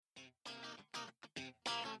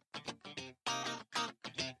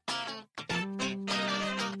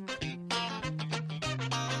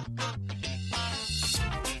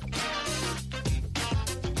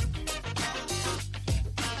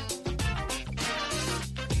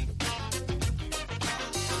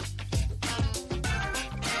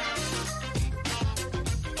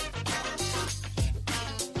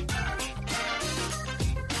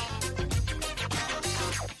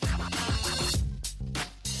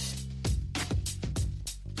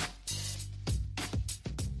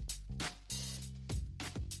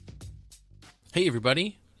Hey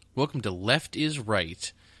everybody, welcome to Left is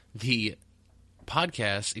Right, the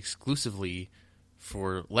podcast exclusively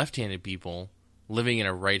for left-handed people living in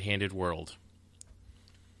a right-handed world.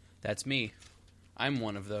 That's me. I'm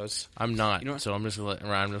one of those. I'm not, so I'm just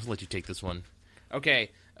gonna let you take this one. Okay,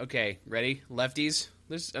 ready? Lefties?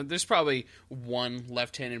 There's probably one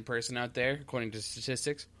left-handed person out there, according to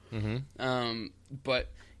statistics. Mm-hmm. But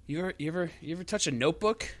you ever touch a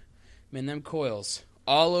notebook? Man, them coils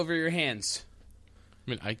all over your hands. I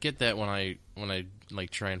mean, I get that when I like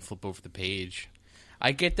try and flip over the page.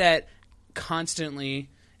 I get that constantly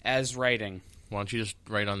as writing. Why don't you just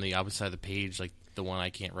write on the opposite side of the page, like the one I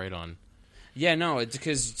can't write on? Yeah, no, it's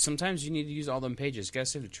because sometimes you need to use all them pages. You gotta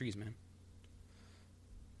save the trees, man.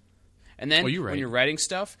 And then you're right. When you're writing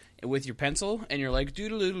stuff with your pencil, and you're like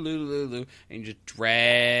doo-doo-doo-doo-doo-doo, and you just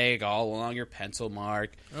drag all along your pencil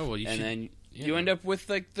mark. Oh well, then you end up with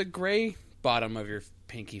like the gray bottom of your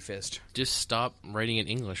pinky fist. Just stop writing in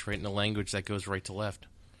English. Write in a language that goes right to left.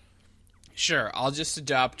 Sure, I'll just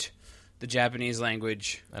adopt the Japanese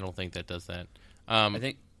language. I don't think that does that. I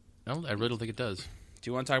really don't think it does. Do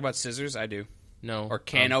you want to talk about scissors? I do. No. Or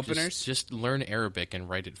can openers? Just learn Arabic and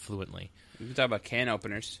write it fluently. We can talk about can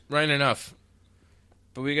openers. Right enough.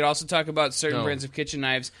 But we could also talk about certain brands of kitchen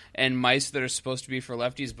knives and mice that are supposed to be for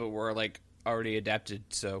lefties, but were like already adapted,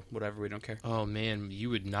 so whatever, we don't care. Oh man, you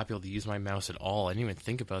would not be able to use my mouse at all. I didn't even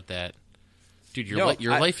think about that. Dude,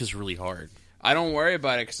 your life is really hard. I don't worry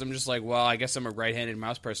about it because I'm just like, well, I guess I'm a right-handed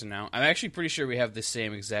mouse person now. I'm actually pretty sure we have the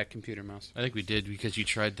same exact computer mouse. I think we did because you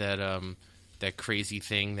tried that that crazy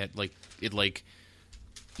thing that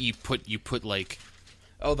you put like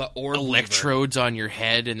the orb electrodes on your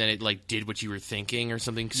head and then it like did what you were thinking or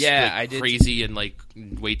something. Yeah, I did. Crazy and like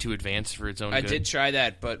way too advanced for its own good. I did try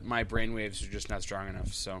that, but my brainwaves are just not strong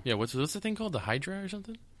enough. So yeah, what's the thing called? The Hydra or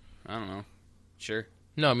something? I don't know. Sure.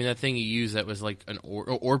 No, I mean that thing you use that was like an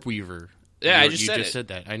orb weaver. Yeah, you just said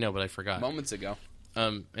that. I know, but I forgot moments ago.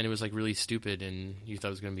 And it was like really stupid, and you thought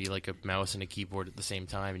it was going to be like a mouse and a keyboard at the same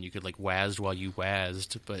time, and you could like WASD while you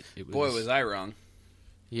WASD, but it was... Boy, was I wrong.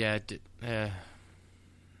 Yeah,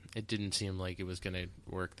 it didn't seem like it was going to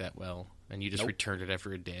work that well, and you just returned it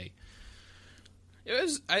after a day. It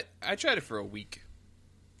was... I tried it for a week.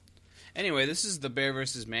 Anyway, this is the Bear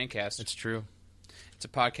vs. Mancast. It's true. It's a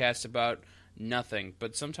podcast about nothing,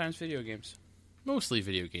 but sometimes video games. Mostly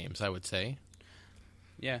video games, I would say.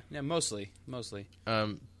 Yeah, mostly. We're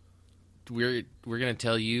going to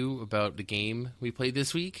tell you about the game we played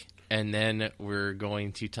this week, and then we're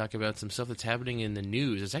going to talk about some stuff that's happening in the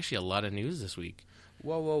news. There's actually a lot of news this week.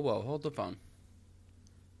 Whoa, hold the phone.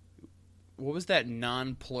 What was that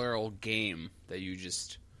non-plural game that you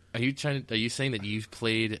just... Are you saying that you've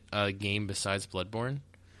played a game besides Bloodborne?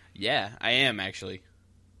 Yeah, I am, actually.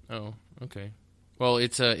 Oh, okay. Well,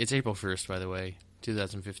 it's April 1st, by the way,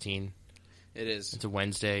 2015. It is. It's a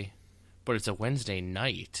Wednesday, but it's a Wednesday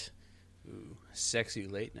night. Ooh, sexy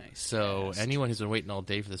late night. So anyone who's been waiting all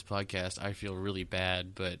day for this podcast, I feel really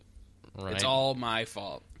bad, but it's all my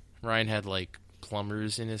fault. Ryan had like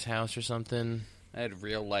plumbers in his house or something. I had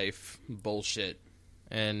real life bullshit.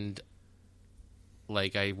 And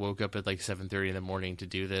like I woke up at like 7:30 in the morning to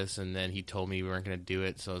do this, and then he told me we weren't going to do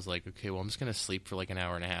it, so I was like, okay, well I'm just going to sleep for like an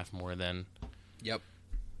hour and a half more then. Yep.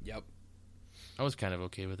 I was kind of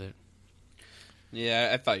okay with it. Yeah,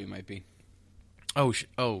 I thought you might be.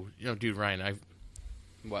 Dude, Ryan,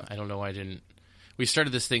 What? I don't know why I didn't. We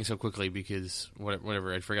started this thing so quickly because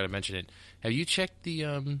whatever, I forgot to mention it. Have you checked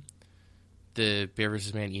the Bear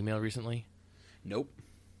vs. Man email recently? Nope.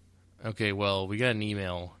 Okay, well, we got an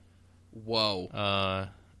email. Whoa.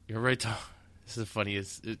 You're right. This is the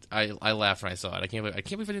funniest. I laughed when I saw it. I can't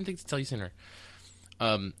believe I didn't think to tell you sooner.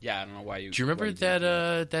 Yeah, I don't know why you... Do you remember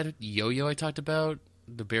that yo-yo I talked about?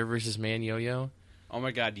 The Bear vs. Man yo-yo? Oh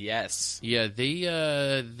my god, yes. Yeah, they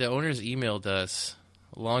the owners emailed us.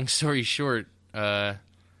 Long story short, does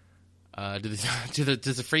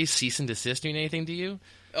the phrase cease and desist mean anything to you?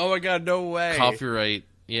 Oh my god, no way. Copyright.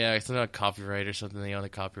 Yeah, it's not copyright or something. They own the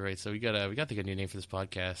copyright, so we got to get a new name for this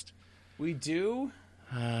podcast. We do?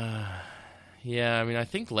 Yeah, I mean, I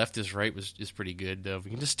think Left is Right is pretty good, though. We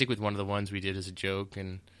can just stick with one of the ones we did as a joke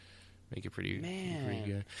and make it pretty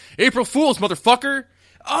good. April Fools, motherfucker!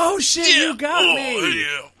 Oh, shit, you got me!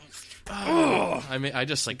 Yeah. Oh. I mean, I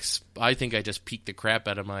think I just peeked the crap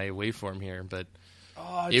out of my waveform here, but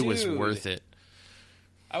it was worth it.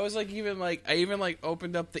 I was I even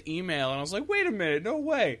opened up the email and I was like, wait a minute, no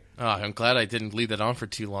way. Oh, I'm glad I didn't leave that on for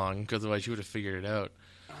too long, because otherwise you would have figured it out.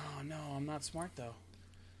 Oh, no, I'm not smart, though.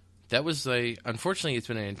 That was unfortunately, it's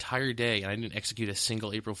been an entire day, and I didn't execute a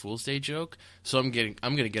single April Fool's Day joke, so I'm going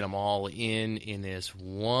to get them all in this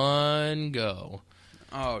one go.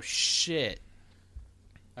 Oh, shit.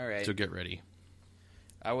 All right. So get ready.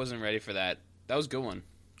 I wasn't ready for that. That was a good one.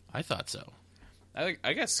 I thought so. I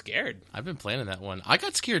got scared. I've been planning that one. I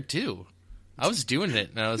got scared too. I was doing it,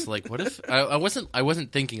 and I was like, "What if?" I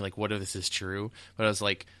wasn't thinking like, "What if this is true?" But I was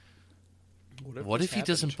like, "What if he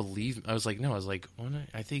doesn't believe me?" I was like, "No." I was like,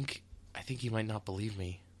 I think he might not believe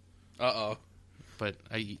me." Uh-oh. But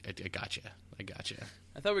I gotcha. I gotcha.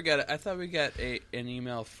 I thought we got an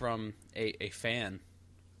email from a fan,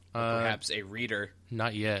 or perhaps a reader.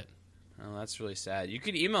 Not yet. Oh, that's really sad. You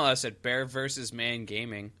can email us at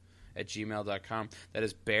bearversusmangaming@gmail.com. That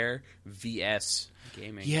is Bear VS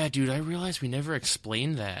Gaming. Yeah, dude, I realized we never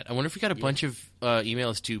explained that. I wonder if we got a bunch of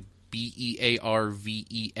emails to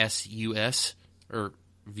BEARVESUS or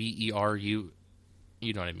VERU.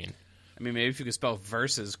 You know what I mean? I mean, maybe if you could spell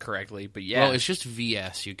verses correctly, but yeah. Well, it's just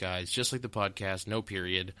VS, you guys. Just like the podcast, no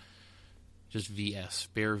period. Just VS.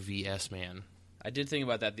 Bear VS Man. I did think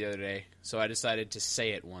about that the other day, so I decided to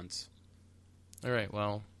say it once. All right,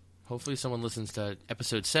 well, hopefully someone listens to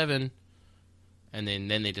episode 7, and then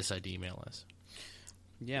they decide to email us.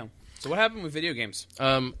 Yeah. So what happened with video games?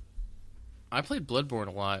 I played Bloodborne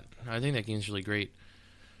a lot. I think that game's really great.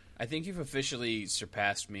 I think you've officially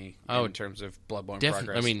surpassed me in terms of Bloodborne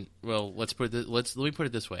progress. I mean, well, let me put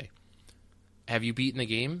it this way. Have you beaten the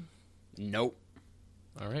game? Nope.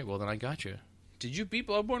 All right, well then I got you. Did you beat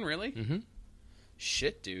Bloodborne, really? Mm-hmm.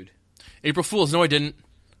 Shit, dude. April Fools, no I didn't.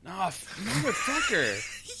 Oh, motherfucker.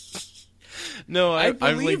 No, I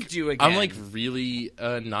believed you again. I'm really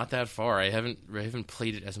not that far. I haven't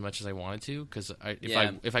played it as much as I wanted to, because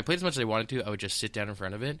if I played as much as I wanted to, I would just sit down in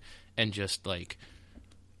front of it and just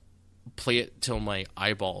play it till my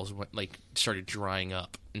eyeballs started drying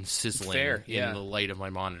up and sizzling in the light of my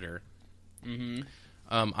monitor. Mm-hmm.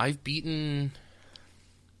 I've beaten.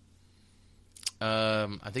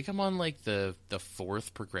 I think I'm on the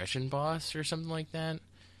 4th progression boss or something like that.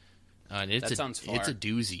 And that sounds far. It's a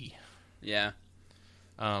doozy. Yeah.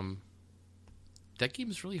 That game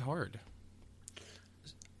is really hard.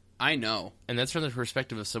 I know. And that's from the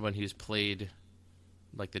perspective of someone who's played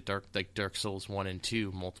Dark Souls 1 and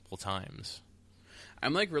 2 multiple times.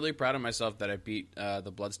 I'm really proud of myself that I beat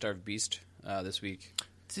the Bloodstarved Beast this week.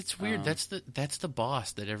 It's weird. That's the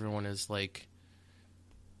boss that everyone is like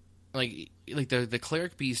the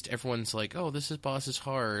cleric beast. Everyone's like, oh, this boss is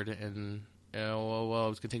hard, and well,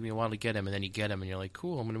 it's gonna take me a while to get him, and then you get him, and you're like,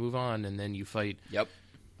 cool, I'm gonna move on, and then you fight. Yep.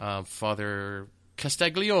 Father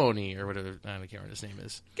Castiglione or whatever. I don't care what his name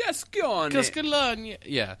is. Castiglione.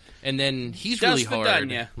 Yeah, and then he's really hard.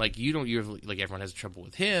 Everyone has trouble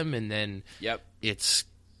with him, and then it's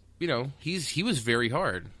he was very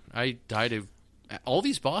hard. I died of all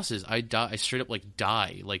these bosses. I straight up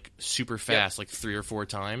die super fast 3 or 4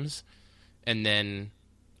 times, and then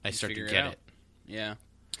I start to get it. Yeah.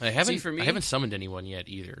 I haven't summoned anyone yet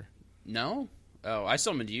either. No? Oh, I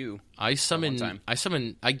summoned you. I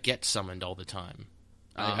get summoned all the time.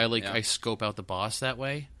 I scope out the boss that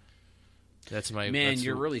way. That's my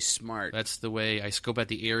you're really smart. That's the way I scope out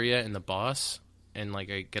the area and the boss, and I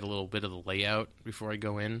get a little bit of the layout before I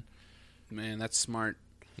go in. Man, that's smart.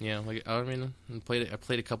 Yeah, I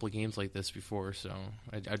played a couple of games like this before, so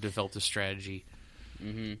I developed a strategy.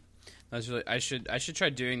 Mm-hmm. That's really. I should try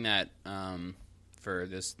doing that for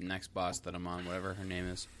this next boss that I'm on, whatever her name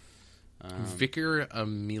is. Vicar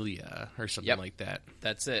Amelia or something like that.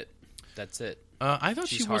 That's it. I thought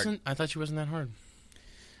she wasn't that hard.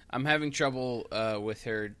 I'm having trouble with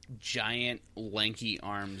her giant, lanky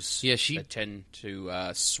arms. Yeah, that tend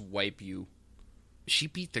to swipe you. She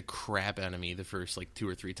beat the crap out of me the first 2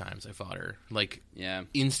 or 3 times I fought her,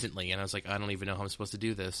 instantly, and I was like, I don't even know how I'm supposed to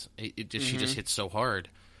do this. She just hits so hard.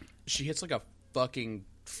 She hits like a fucking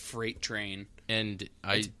freight train, and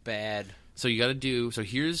it's bad. So you got to do. So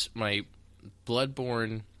here's my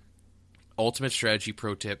Bloodborne ultimate strategy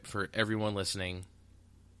pro tip for everyone listening,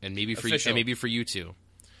 and maybe for you too.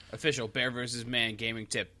 Official Bear vs. Man gaming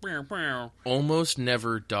tip. Almost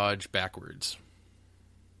never dodge backwards.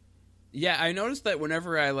 Yeah, I noticed that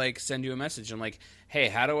whenever I like send you a message, I'm like, "Hey,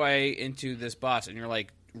 how do I into this boss?" And you're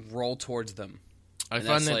like, "Roll towards them." I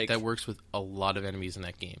find that that works with a lot of enemies in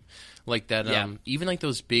that game. Like that, even like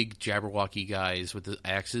those big Jabberwocky guys with the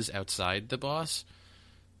axes outside the boss,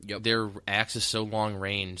 their axe is so long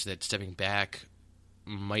range that stepping back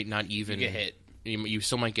might not even... You get hit. You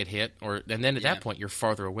still might get hit, and then at that point you're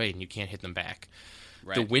farther away and you can't hit them back.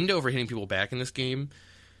 Right. The window for hitting people back in this game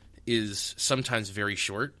is sometimes very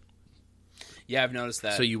short. Yeah, I've noticed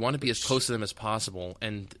that. So you want to be as close to them as possible,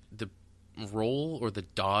 and the roll or the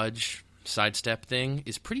dodge... sidestep thing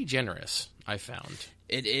is pretty generous, I found.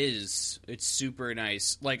 It is. It's super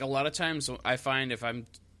nice. Like, a lot of times I find if I'm,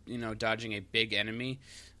 dodging a big enemy,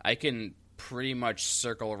 I can pretty much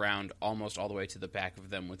circle around almost all the way to the back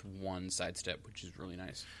of them with one sidestep, which is really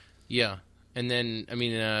nice. Yeah. And then,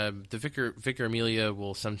 the Vicar Amelia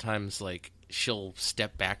will sometimes, she'll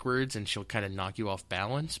step backwards and she'll kind of knock you off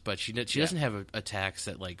balance, but she doesn't have attacks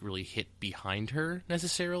that, really hit behind her,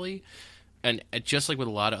 necessarily. And just like with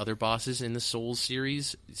a lot of other bosses in the Souls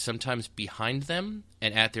series, sometimes behind them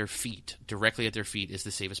and at their feet, directly at their feet, is the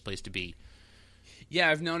safest place to be. Yeah,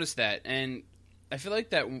 I've noticed that. And I feel like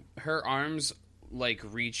that her arms,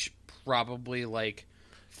 reach probably,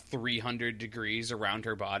 300 degrees around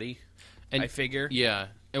her body, and I figure. Yeah.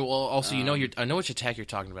 And, well, also, I know which attack you're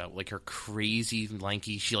talking about. Like, her crazy,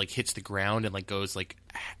 lanky, she, hits the ground and, goes,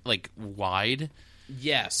 wide.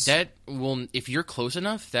 Yes. That will, if you're close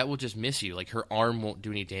enough, that will just miss you. Her arm won't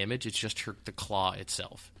do any damage. It's just the claw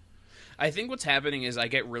itself. I think what's happening is I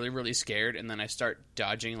get really, really scared, and then I start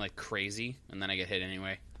dodging like crazy, and then I get hit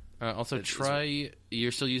anyway. Also,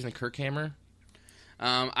 you're still using the Kirk hammer?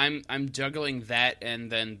 I'm juggling that and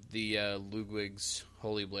then the Ludwig's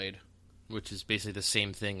Holy Blade. Which is basically the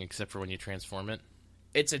same thing, except for when you transform it.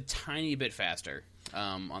 It's a tiny bit faster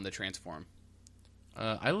on the transform.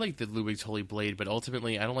 I like the Ludwig's Holy Blade, but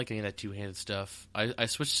ultimately I don't like any of that two-handed stuff. I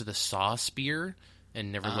switched to the Saw Spear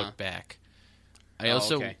and never looked back. I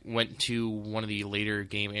also went to one of the later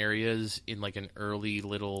game areas in an early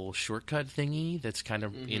little shortcut thingy that's kind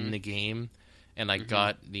of in the game, and I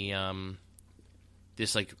got the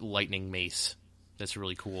this lightning mace that's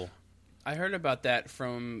really cool. I heard about that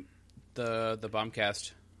from the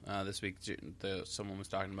Bombcast. This week, someone was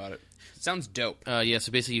talking about it. Sounds dope. Yeah,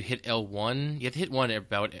 so basically you hit L1. You have to hit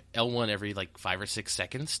L1 every 5 or 6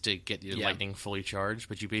 seconds to get your lightning fully charged.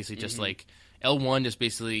 But you basically just L1 is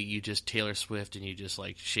basically you just Taylor Swift and you just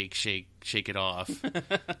shake it off,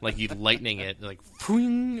 you lightning it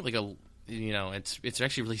it's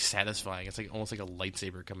actually really satisfying. It's almost like a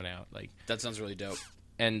lightsaber coming out. That sounds really dope.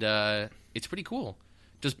 And it's pretty cool.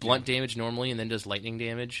 Does blunt damage normally and then does lightning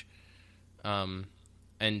damage. So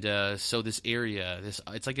this area,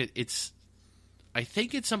 I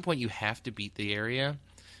think at some point you have to beat the area,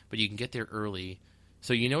 but you can get there early.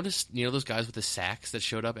 So you notice, those guys with the sacks that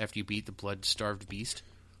showed up after you beat the blood-starved beast?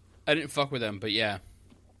 I didn't fuck with them, but yeah.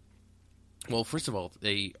 Well, first of all,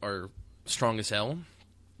 they are strong as hell.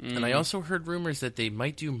 And I also heard rumors that they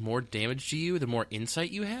might do more damage to you the more insight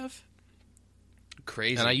you have.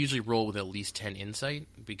 Crazy. And I usually roll with at least 10 insight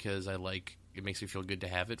because it makes me feel good to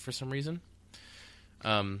have it for some reason.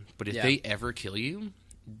 But if they ever kill you,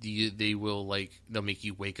 they'll make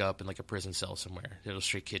you wake up in a prison cell somewhere. It'll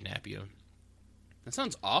straight kidnap you. That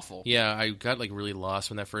sounds awful. Yeah, I got really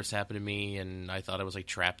lost when that first happened to me, and I thought I was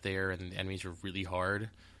trapped there, and the enemies were really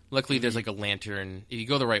hard. Luckily, there's a lantern. If you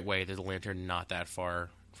go the right way, there's a lantern not that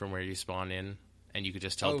far from where you spawn in, and you could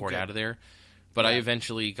just teleport out of there. But I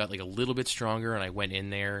eventually got a little bit stronger, and I went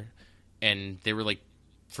in there, and there were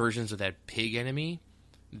versions of that pig enemy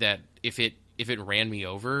that if it ran me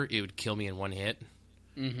over, it would kill me in one hit.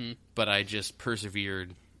 Mm-hmm. But I just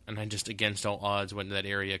persevered, and I just, against all odds, went to that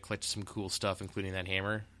area, collected some cool stuff, including that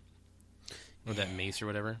hammer. Or that mace or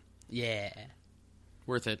whatever. Yeah.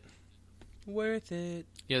 Worth it. Worth it.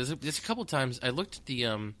 Yeah, there's a couple times, I looked at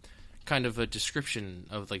the kind of a description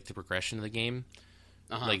of, the progression of the game.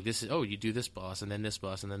 This is, you do this boss, and then this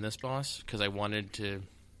boss, and then this boss. Because I wanted to...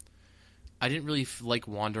 I didn't really like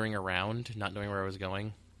wandering around, not knowing where I was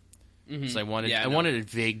going. Mm-hmm. So I wanted a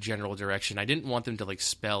vague general direction. I didn't want them to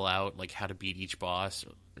spell out how to beat each boss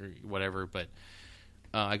or whatever, but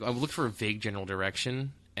I looked for a vague general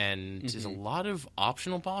direction. And there's a lot of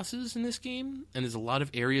optional bosses in this game, and there's a lot of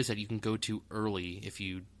areas that you can go to early if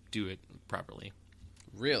you do it properly.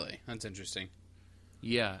 Really, that's interesting.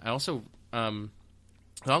 Yeah, I also I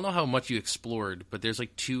don't know how much you explored, but there's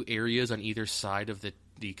 2 areas on either side of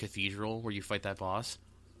the cathedral where you fight that boss.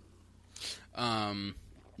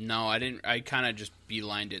 No, I didn't. I kind of just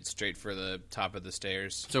beelined it straight for the top of the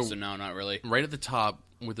stairs. So no, not really. Right at the top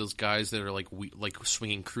with those guys that are like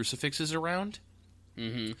swinging crucifixes around.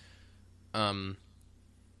 Mm-hmm.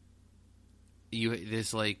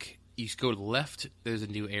 There's like you go to the left. There's a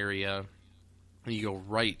new area. And you go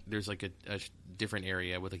right. There's like a different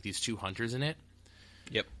area with like these 2 hunters in it.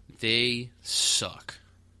 Yep. They suck.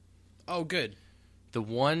 Oh, good. The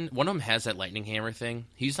one of them has that lightning hammer thing.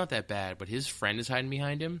 He's not that bad, but his friend is hiding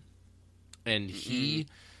behind him, and he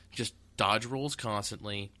just dodge rolls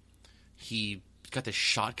constantly. He got this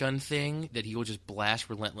shotgun thing that he will just blast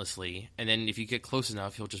relentlessly, and then if you get close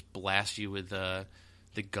enough, he'll just blast you with the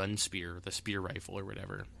gun spear, the spear rifle, or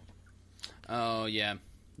whatever. Oh yeah,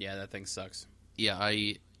 that thing sucks. Yeah,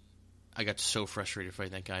 I got so frustrated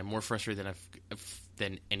fighting that guy. More frustrated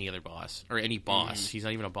than any other boss or any boss. He's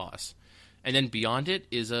not even a boss. And then beyond it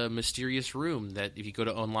is a mysterious room that if you go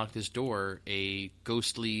to unlock this door, a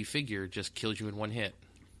ghostly figure just kills you in one hit.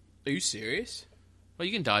 Are you serious? Well,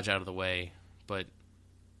 you can dodge out of the way, but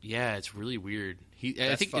yeah, it's really weird.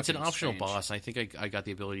 I think it's an optional boss. And I think I got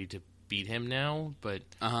the ability to beat him now, but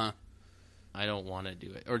I don't want to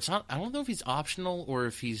do it. Or it's not. I don't know if he's optional or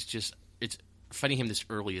if he's just fighting him this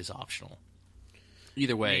early is optional.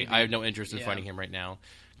 Either way, maybe. I have no interest in fighting him right now.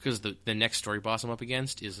 Because the next story boss I'm up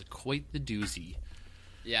against is quite the doozy.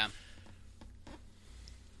 Yeah.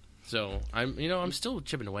 So I'm still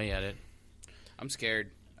chipping away at it. I'm scared.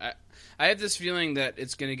 I have this feeling that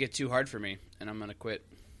it's going to get too hard for me, and I'm going to quit.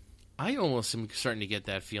 I almost am starting to get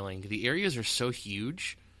that feeling. The areas are so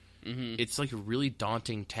huge. Mm-hmm. It's like a really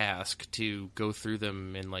daunting task to go through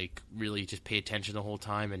them and like really just pay attention the whole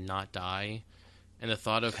time and not die. And the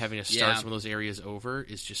thought of having to start some of those areas over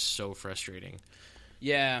is just so frustrating.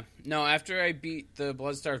 Yeah. No, after I beat the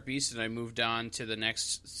Bloodstarved Beast and I moved on to the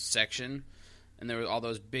next section, and there were all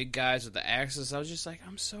those big guys with the axes, I was just like,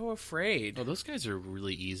 I'm so afraid. Oh, those guys are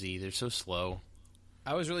really easy. They're so slow.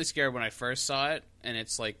 I was really scared when I first saw it, and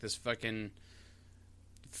it's like this fucking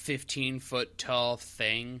 15-foot tall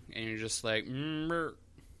thing, and you're just like,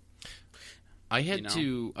 I got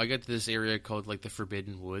to this area called like the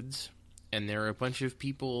Forbidden Woods, and there are a bunch of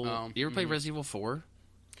people. You ever play Resident Evil 4?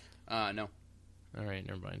 No. All right,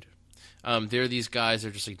 never mind. There are these guys.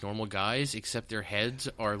 They're just like normal guys, except their heads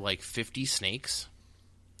are like 50 snakes.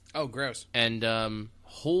 Oh, gross. And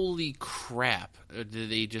holy crap,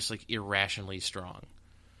 they just like irrationally strong.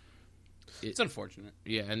 It's unfortunate.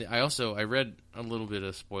 Yeah, and I read a little bit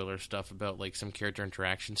of spoiler stuff about like some character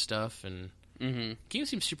interaction stuff, and the game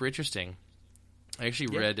seems super interesting. I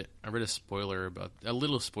actually read a little spoiler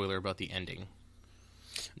about the ending.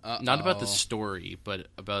 Not about the story, but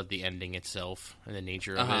about the ending itself and the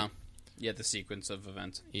nature of it. Yeah, the sequence of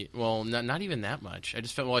events. Yeah, well, not even that much. I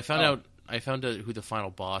found out who the final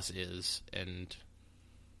boss is, and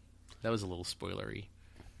that was a little spoilery.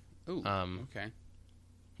 Ooh, okay.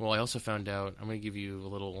 Well, I also found out. I'm going to give you a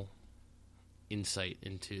little insight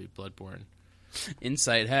into Bloodborne.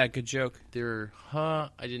 Insight, good joke. I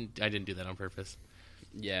didn't do that on purpose.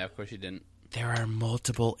 Yeah, of course you didn't. There are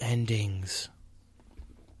multiple endings.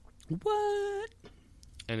 What?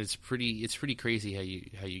 And it's pretty crazy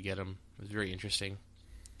how you get them. It's very interesting.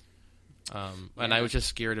 And I was just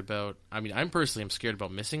scared about. I mean, I'm scared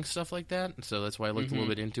about missing stuff like that, so that's why I looked a little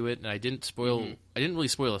bit into it. And I didn't spoil. I didn't really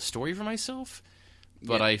spoil a story for myself,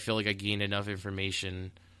 but I feel like I gained enough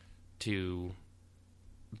information to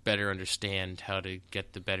better understand how to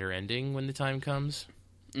get the better ending when the time comes.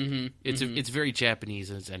 It's very Japanese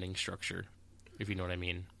in its ending structure, if you know what I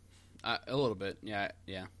mean. A little bit, yeah.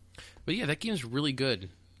 But yeah, that game's really good.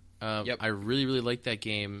 I really, really like that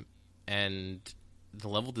game, and the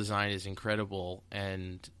level design is incredible,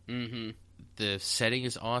 and the setting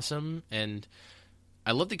is awesome, and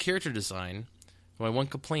I love the character design. My one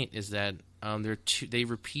complaint is that they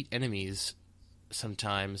repeat enemies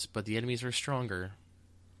sometimes, but the enemies are stronger.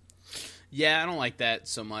 Yeah, I don't like that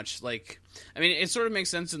so much. Like, I mean, it sort of makes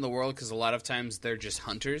sense in the world because a lot of times they're just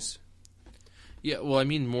hunters. Yeah, well, I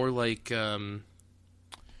mean more like, so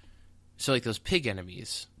like those pig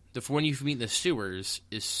enemies. The one you meet in the sewers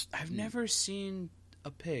is... I've never seen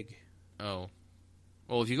a pig. Oh.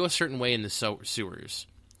 Well, if you go a certain way in the sewers,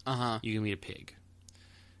 you can meet a pig.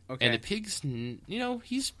 Okay. And the pig's,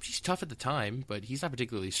 he's tough at the time, but he's not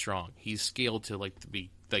particularly strong. He's scaled to like the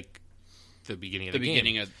beginning of the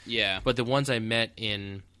game. But the ones I met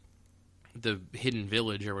in the hidden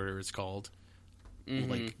village or whatever it's called,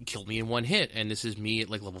 like killed me in one hit, and this is me at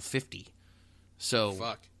like level 50. So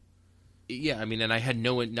fuck. Yeah, I mean, and I had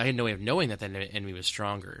no way of knowing that enemy was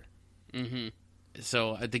stronger.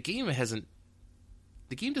 So the game doesn't.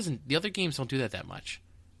 The other games don't do that much.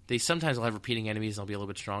 they sometimes will have repeating enemies and they'll be a little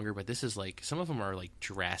bit stronger, but this is like some of them are like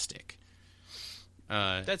drastic.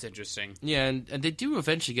 That's interesting. Yeah, and they do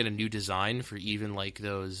eventually get a new design for even like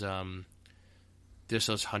those there's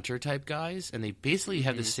those hunter type guys, and they basically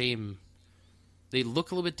have the same. They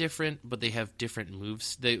look a little bit different, but they have different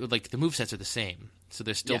moves. They like the movesets are the same, so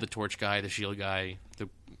there's still the torch guy, the shield guy, the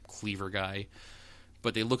cleaver guy,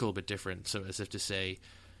 but they look a little bit different. So as if to say,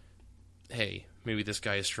 hey, maybe this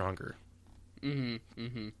guy is stronger.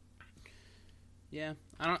 Yeah,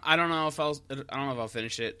 I don't know if I'll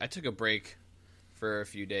finish it. I took a break for a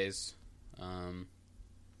few days,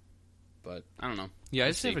 but I don't know. Yeah, I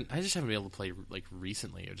just haven't been able to play like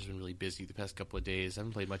recently. I've just been really busy the past couple of days. I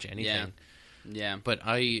haven't played much of anything. Yeah. But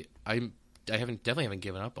I definitely haven't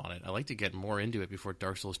given up on it. I like to get more into it before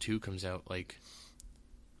Dark Souls 2 comes out, like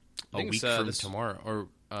a week from tomorrow or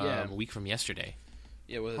a week from yesterday.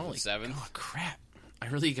 Yeah, was it the 7th? Oh crap! I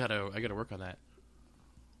gotta work on that.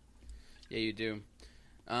 Yeah, you do.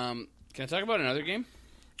 Can I talk about another game?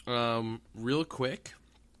 Real quick.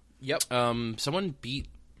 Yep. Someone beat.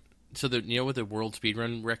 So you know what the world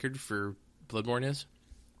speedrun record for Bloodborne is?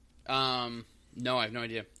 No, I have no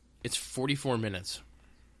idea. It's 44 minutes.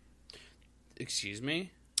 Excuse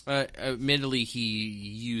me? Admittedly, he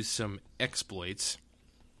used some exploits.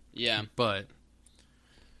 Yeah. But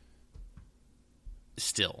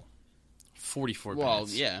still, 44 minutes. Well,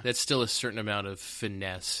 yeah. That's still a certain amount of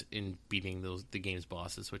finesse in beating the game's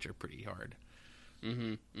bosses, which are pretty hard.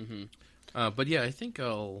 But yeah, I think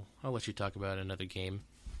I'll let you talk about another game.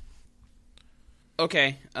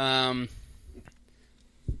 Okay.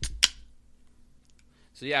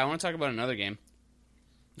 So yeah, I want to talk about another game.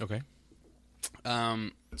 Okay.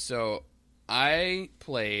 So I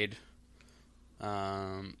played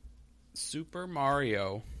Super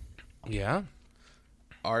Mario. Yeah.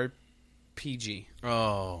 RPG.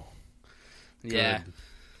 Oh. Good. Yeah.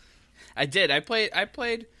 I did. I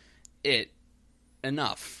played it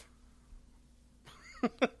enough.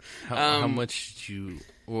 How much did you?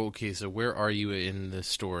 Well, okay, so where are you in the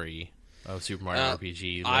story of Super Mario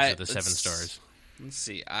RPG? Legend of the Seven Stars. Let's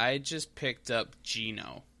see. I just picked up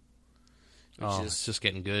Geno. It's just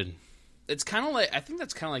getting good. It's kind of like, I think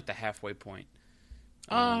that's kind of like the halfway point.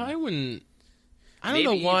 I wouldn't. I don't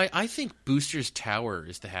know why. I think Booster's Tower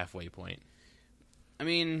is the halfway point. I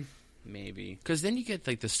mean, maybe because then you get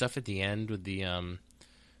like the stuff at the end with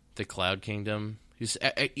the Cloud Kingdom.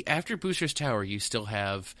 After Booster's Tower, you still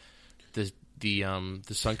have the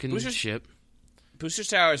sunken ship. Booster's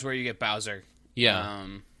Tower is where you get Bowser. Yeah.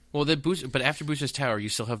 But after Booster's Tower, you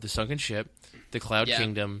still have the sunken ship, the Cloud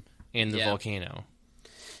Kingdom, and the volcano.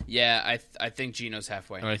 Yeah, I think Geno's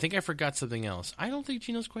halfway. And I think I forgot something else. I don't think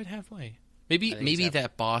Geno's quite halfway. Maybe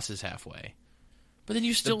that boss is halfway. But then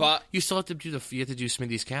you still have to do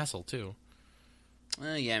Smithy's Castle too.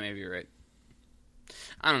 Yeah, maybe you're right.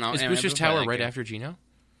 I don't know. Is Booster's Tower right after Geno?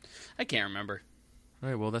 I can't remember. All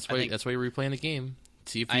right, well that's why you're replaying the game.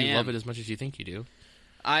 See if you love it as much as you think you do.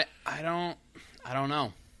 I don't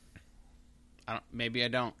know. Maybe I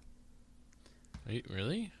don't.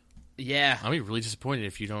 Really? Yeah. I'll be really disappointed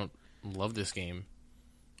if you don't love this game.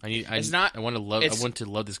 I want to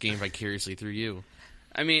love this game vicariously through you.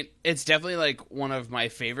 I mean, it's definitely like one of my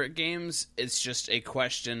favorite games. It's just a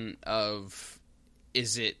question of,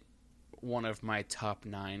 is it one of my top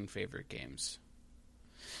 9 favorite games?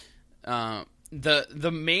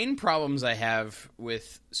 The main problems I have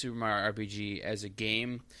with Super Mario RPG as a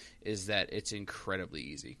game is that it's incredibly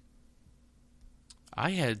easy.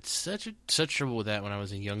 I had such trouble with that when I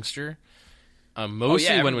was a youngster.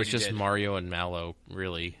 Mostly when it was just Mario and Mallow,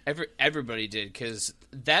 really. Everybody did, because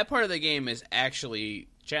that part of the game is actually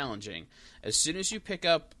challenging. As soon as you pick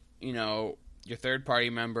up, your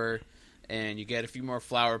third-party member, and you get a few more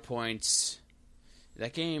flower points,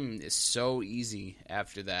 that game is so easy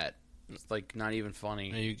after that. It's, like, not even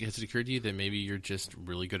funny. Has it occurred to you that maybe you're just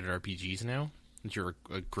really good at RPGs now? That you're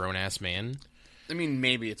a grown-ass man? I mean,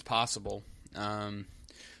 maybe it's possible. Yeah.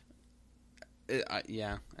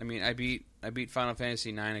 I mean, I beat Final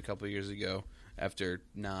Fantasy IX a couple years ago after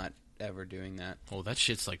not ever doing that. Well, that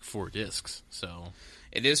shit's like 4 discs, so...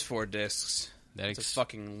 It is 4 discs. It's a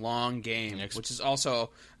fucking long game, which is also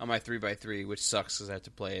on my 3x3, which sucks because I have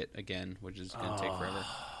to play it again, which is going to take forever.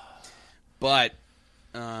 But,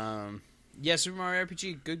 yeah, Super Mario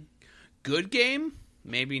RPG, good game,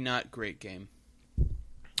 maybe not great game.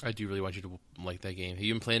 I do really want you to like that game. Have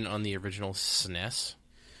you been playing it on the original SNES?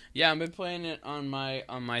 Yeah, I've been playing it on my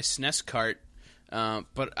SNES cart,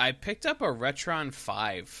 but I picked up a Retron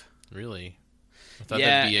 5. Really? I thought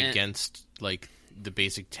that'd be against like the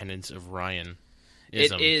basic tenets of Ryan.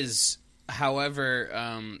 It is.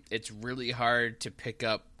 However, it's really hard to pick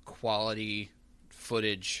up quality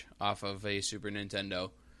footage off of a Super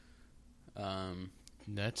Nintendo.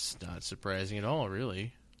 That's not surprising at all,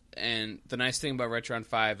 really. And the nice thing about Retron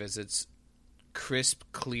 5 is it's crisp,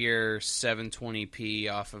 clear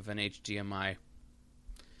 720p off of an HDMI.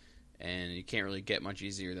 And you can't really get much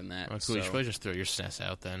easier than that. Oh, cool. You should probably just throw your SNES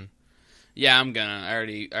out then. Yeah, I'm gonna. I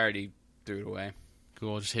already threw it away.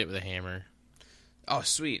 Cool, just hit it with a hammer. Oh,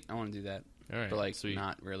 sweet. I want to do that. All right, but, like, sweet.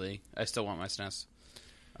 not really. I still want my SNES.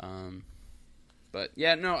 But,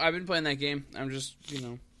 yeah, no, I've been playing that game. I'm just,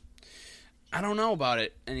 I don't know about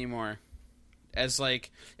it anymore. As,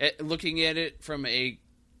 like, looking at it from a,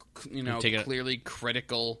 clearly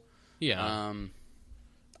critical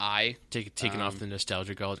eye. Taking off the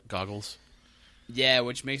nostalgia goggles. Yeah,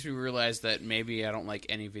 which makes me realize that maybe I don't like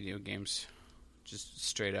any video games. Just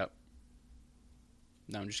straight up.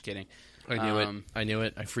 No, I'm just kidding. I knew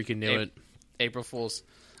it. I freaking knew it. April Fools.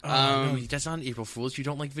 No, that's not April Fools. You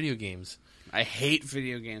don't like video games. I hate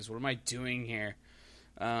video games. What am I doing here?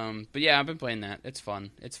 But yeah, I've been playing that. It's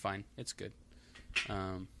fun. It's fine. It's good.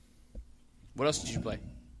 What else did you play?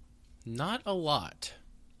 Not a lot.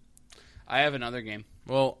 I have another game.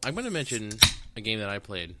 Well, I'm going to mention a game that I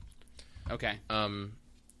played. Okay.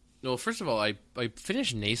 Well, first of all, I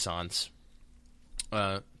finished Naissance.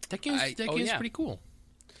 That game's pretty cool.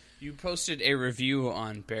 You posted a review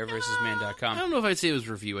on bearvsman.com. I don't know if I'd say it was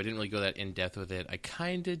a review. I didn't really go that in depth with it. I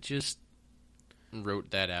kind of just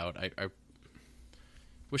wrote that out. I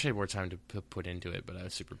wish I had more time to put into it, but I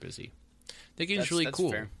was super busy. That game's really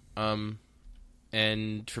cool. Fair.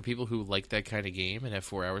 And for people who like that kind of game and have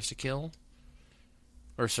 4 hours to kill,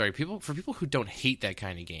 or sorry, for people who don't hate that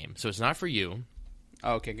kind of game, so it's not for you.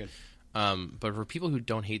 Oh, okay, good. But for people who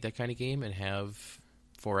don't hate that kind of game and have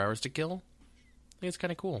 4 hours to kill, I think it's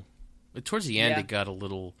kind of cool. But towards the end, it got a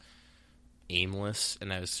little aimless,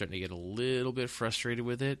 and I was starting to get a little bit frustrated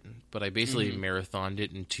with it. But I basically marathoned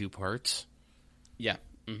it in 2 parts. Yeah.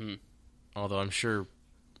 Mm-hmm. Although I'm sure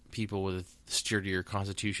people with sturdier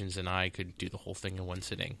constitutions than I could do the whole thing in one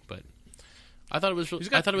sitting. But I thought it was cool.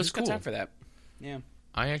 Got time for that. Yeah.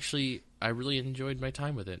 I really enjoyed my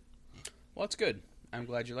time with it. Well, it's good. I'm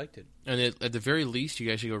glad you liked it. And at the very least, you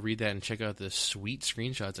guys should go read that and check out the sweet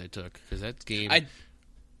screenshots I took. Because that game,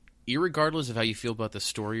 irregardless of how you feel about the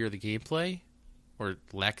story or the gameplay, or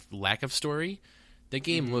lack of story, that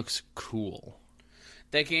game looks cool.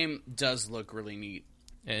 That game does look really neat.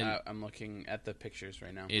 And I'm looking at the pictures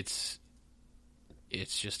right now. It just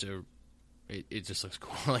looks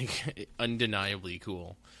cool, like undeniably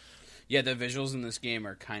cool. Yeah, the visuals in this game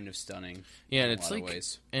are kind of stunning. Yeah, and in a lot of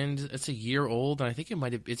ways. And it's a year old, and I think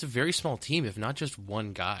it's a very small team, if not just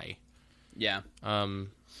one guy. Yeah.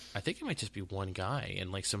 I think it might just be one guy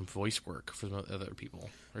and like some voice work for other people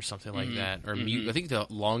or something like that. Or I think the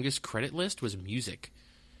longest credit list was music.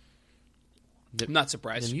 I'm not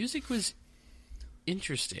surprised. The music was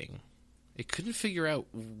interesting. It couldn't figure out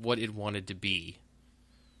what it wanted to be.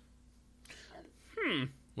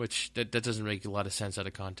 Which, that doesn't make a lot of sense out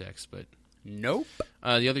of context, but... Nope.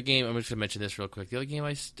 The other game, I'm just going to mention this real quick. The other game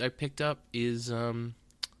I picked up is a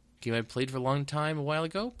game I played for a long time a while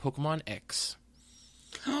ago, Pokemon X.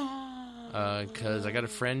 Because I got a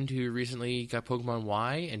friend who recently got Pokemon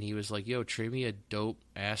Y, and he was like, yo, trade me a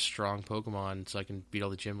dope-ass strong Pokemon so I can beat all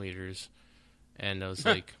the gym leaders. And I was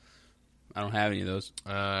like... I don't have any of those.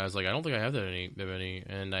 I was like, I don't think I have that many.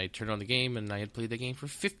 And I turned on the game, and I had played the game for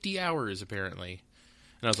 50 hours, apparently.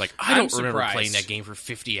 And I was like, I don't remember playing that game for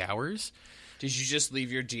 50 hours. Did you just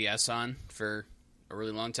leave your DS on for a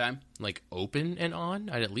really long time? Like, open and on?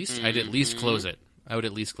 I'd at least close it. I would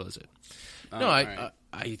at least close it. No,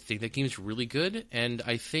 I think that game's really good, and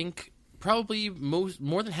I think probably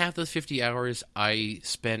more than half those 50 hours I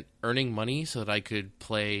spent earning money so that I could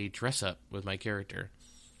play dress up with my character.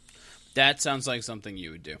 That sounds like something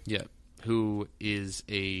you would do. Yeah. Who is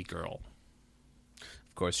a girl.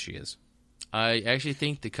 Of course she is. I actually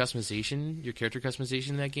think the customization, your character customization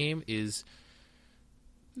in that game is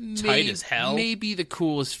tight as hell. Maybe the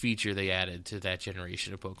coolest feature they added to that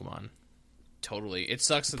generation of Pokemon. Totally. It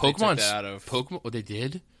sucks that they took that out of... Pokemon? Oh, they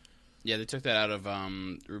did? Yeah, they took that out of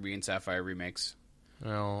Ruby and Sapphire remakes.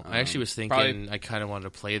 Well, I actually was thinking I kind of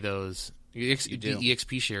wanted to play those. The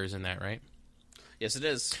EXP share is in that, right? Yes, it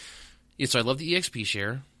is. Yeah, so I love the EXP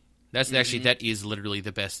share. That's actually, that is literally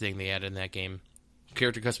the best thing they added in that game.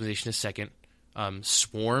 Character customization is second.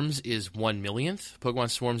 Swarms is 1 millionth.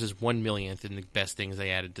 Pokemon Swarms is 1 millionth in the best things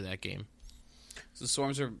they added to that game. So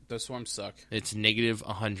the swarms suck. It's negative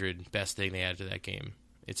 100 best thing they added to that game.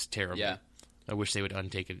 It's terrible. Yeah. I wish they would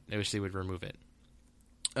untake it. I wish they would remove it.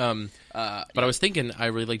 But I was thinking, I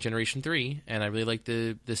really like Generation 3, and I really like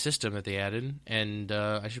the system that they added, and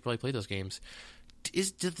I should probably play those games.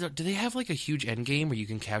 Do they have like a huge end game where you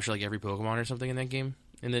can capture like every Pokemon or something in that game?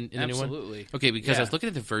 In the new one? Absolutely. Okay, because I was looking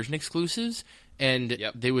at the version exclusives, and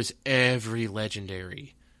there was every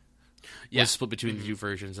legendary was split between the two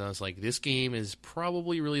versions, and I was like, this game is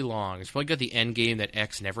probably really long. It's probably got the end game that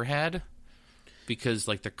X never had, because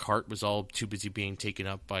like the cart was all too busy being taken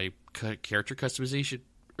up by character customization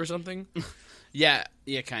or something. Yeah,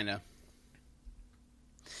 kind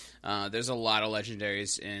of. There's a lot of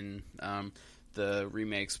legendaries in the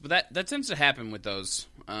remakes, but that tends to happen with those.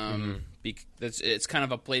 It's kind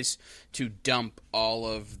of a place to dump all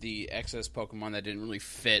of the excess Pokemon that didn't really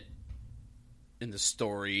fit in the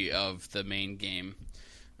story of the main game.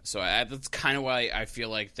 So that's kind of why I feel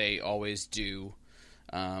like they always do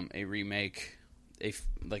a remake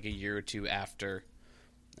a year or two after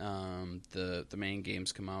the main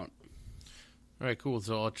games come out. All right, cool.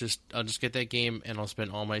 So I'll just get that game, and I'll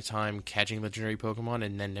spend all my time catching legendary Pokemon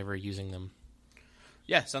and then never using them.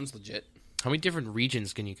 Yeah, sounds legit. How many different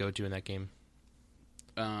regions can you go to in that game?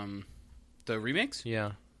 The remakes?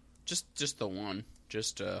 Yeah. Just the one.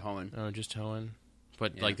 Just Hoenn. Oh, just Hoenn.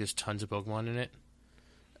 But like, there's tons of Pokemon in it.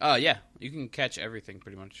 Yeah, you can catch everything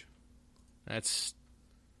pretty much. That's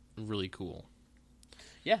really cool.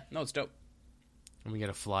 Yeah, no, it's dope. And we got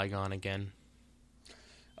a Flygon again.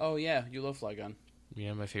 Oh yeah, you love Flygon.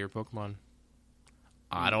 Yeah, my favorite Pokemon.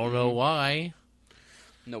 I don't know why.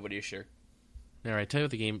 Nobody is sure. All right, tell you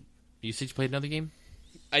what the game. You said you played another game?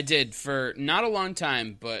 I did for not a long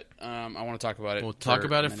time, but I want to talk about it. We'll talk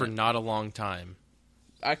about it for not a long time.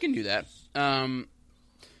 I can do that. Have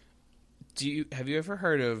you ever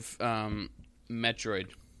heard of Metroid?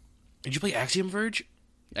 Did you play Axiom Verge?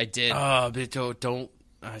 I did. But don't.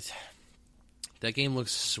 That game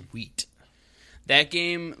looks sweet. That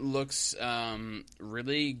game looks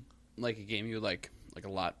really like a game you like a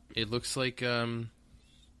lot. It looks like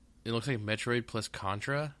Metroid plus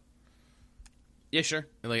Contra. Yeah, sure.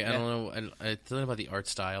 Like I don't know. I don't know about the art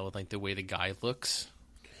style and like the way the guy looks.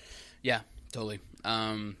 Yeah, totally.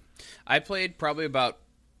 I played probably about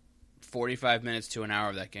 45 minutes to an hour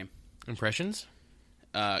of that game. Impressions?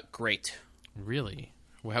 Great. Really?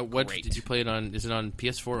 What Great. did you play it on? Is it on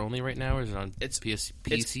PS4 only right now, or is it on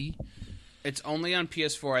PC? It's only on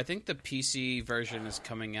PS4. I think the PC version is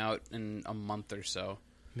coming out in a month or so.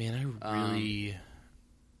 Man, I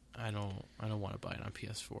don't want to buy it on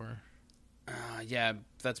PS4. Yeah,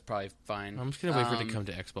 that's probably fine. I'm just gonna wait for it to come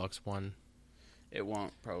to Xbox One. It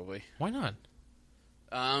won't, probably. Why not?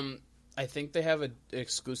 I think they have an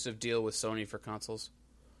exclusive deal with Sony for consoles.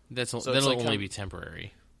 That'll like only be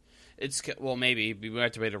temporary. Well, maybe. We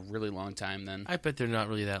have to wait a really long time then. I bet they're not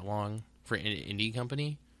really that long for an indie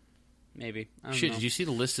company. Maybe. I don't Shit, know. did you see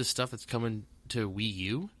the list of stuff that's coming to Wii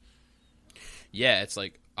U? Yeah, it's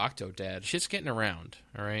like Octodad. Shit's getting around,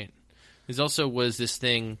 all right? There also was this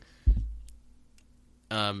thing,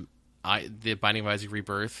 the Binding of Isaac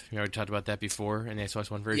Rebirth. We already talked about that before in the Xbox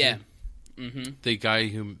One version. Yeah. Mm-hmm. The guy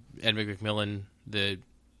who, Ed McMillan, the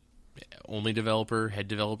only developer, head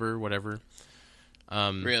developer, whatever.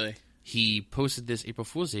 Really? He posted this April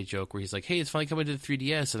Fool's Day joke where he's like, hey, it's finally coming to the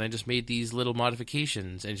 3DS, and I just made these little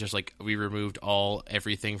modifications. And it's just like, we removed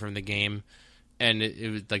everything from the game. And it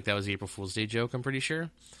was like, that was the April Fool's Day joke, I'm pretty sure.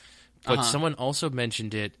 But someone also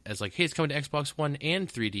mentioned it as like, hey, it's coming to Xbox One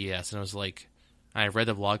and 3DS. And I was like, I read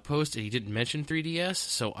the blog post, and he didn't mention 3DS,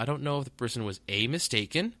 so I don't know if the person was A,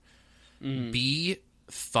 mistaken, B,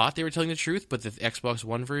 thought they were telling the truth, but the Xbox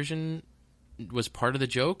One version was part of the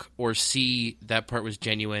joke, or C, that part was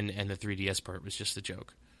genuine and the 3DS part was just the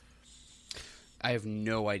joke. I have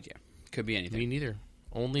no idea. Could be anything. Me neither.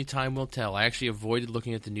 Only time will tell. I actually avoided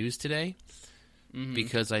looking at the news today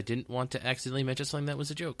because I didn't want to accidentally mention something that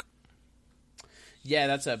was a joke. Yeah,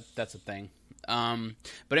 that's a thing.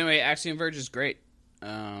 But anyway, Axiom Verge is great.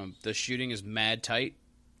 The shooting is mad tight.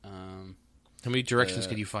 How many directions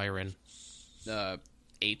could you fire in?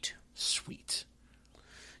 8. Sweet.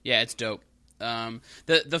 Yeah, it's dope.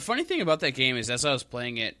 The funny thing about that game is, as I was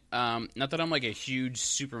playing it, not that I'm like a huge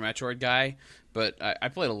Super Metroid guy, but I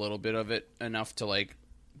played a little bit of it enough to like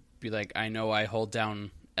be like, I know I hold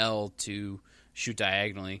down L to shoot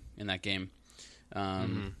diagonally in that game.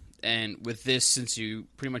 And with this, since you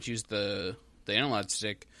pretty much use the analog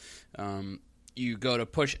stick, you go to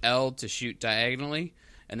push L to shoot diagonally,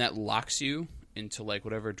 and that locks you into like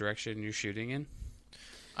whatever direction you're shooting in.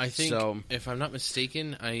 I think, if I'm not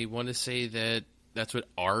mistaken, I want to say that that's what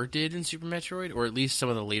R did in Super Metroid, or at least some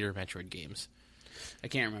of the later Metroid games. I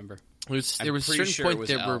can't remember. There was a certain sure point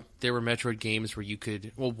it was there were Metroid games where you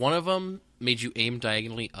could. Well, one of them made you aim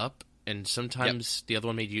diagonally up, and sometimes the other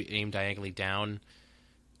one made you aim diagonally down.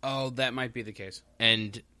 Oh, that might be the case.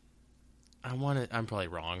 And I'm probably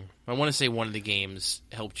wrong. I want to say one of the games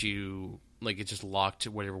helped you, like it just locked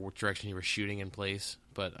whatever direction you were shooting in place,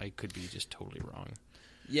 but I could be just totally wrong.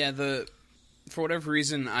 Yeah, for whatever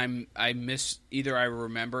reason, I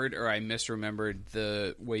remembered or I misremembered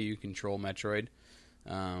the way you control Metroid.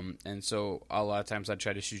 And so a lot of times I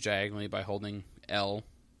try to shoot diagonally by holding L,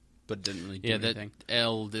 but didn't really do anything. That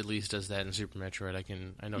L at least does that in Super Metroid.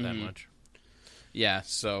 I know that much. Yeah,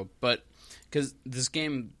 but because this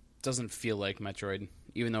game doesn't feel like Metroid,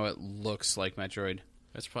 even though it looks like Metroid.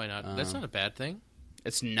 That's probably not. That's not a bad thing.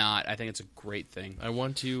 It's not. I think it's a great thing. I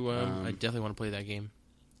want to. I definitely want to play that game.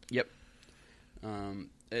 Yep.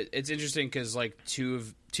 It's interesting because like two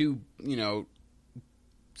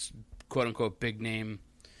quote unquote big name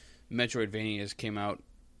Metroidvanias came out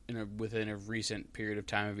within a recent period of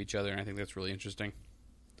time of each other, and I think that's really interesting.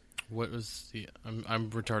 What was the? I'm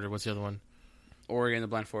retarded. What's the other one? Ori and the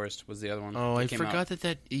Blind Forest was the other one. Oh, I forgot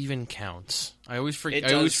that even counts. I always forget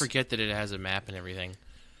that it has a map and everything.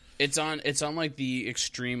 It's on like the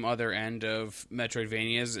extreme other end of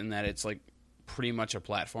Metroidvanias in that it's like pretty much a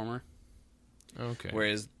platformer. Okay.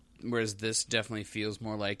 Whereas this definitely feels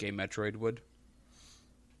more like a Metroid would.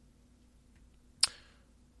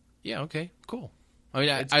 Yeah. Okay. Cool. I mean,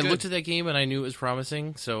 I looked at that game and I knew it was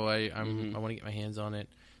promising, so I want to get my hands on it.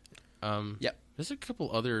 Yep. There's a couple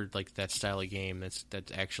other like that style of game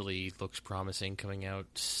that actually looks promising coming out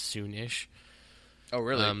soon-ish. Oh,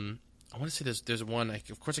 really? I want to say there's one.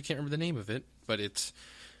 Of course, I can't remember the name of it, but it's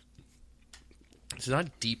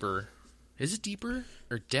not Deeper. Is it Deeper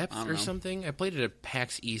or Depth or something? I played it at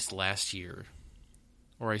PAX East last year,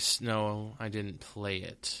 no, I didn't play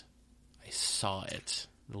it. I saw it.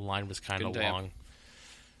 The line was kind of long.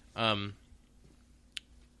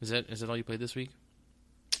 Is that all you played this week?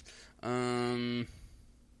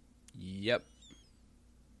 Yep.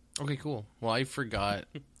 Okay, cool. Well, I forgot.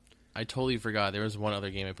 I totally forgot. There was one other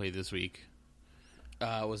game I played this week.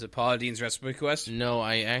 Was it Paula Deen's Recipe Quest? No,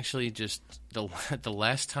 I actually just the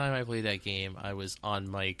last time I played that game, I was on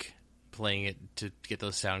mic playing it to get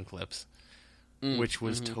those sound clips, which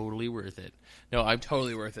was totally worth it. No, I'm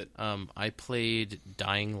totally worth it. I played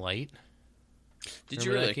Dying Light. Did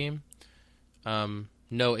you really? That game?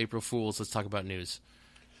 No, April Fools. Let's talk about news.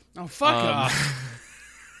 Oh, fuck off.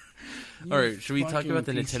 All right, should we talk about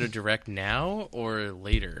the Nintendo Direct now or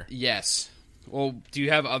later? Yes. Well, do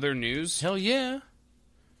you have other news? Hell yeah.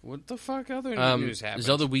 What the fuck other news happened?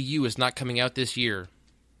 Zelda Wii U is not coming out this year.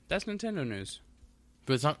 That's Nintendo news.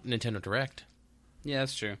 But it's not Nintendo Direct. Yeah,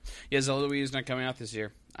 that's true. Yeah, Zelda Wii is not coming out this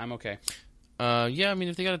year. I'm okay. Yeah, I mean,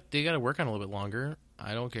 if they gotta work on it a little bit longer,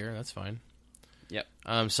 I don't care. That's fine. Yep.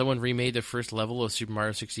 Someone remade the first level of Super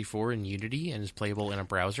Mario 64 in Unity and is playable in a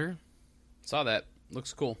browser. Saw that.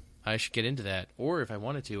 Looks cool. I should get into that. Or if I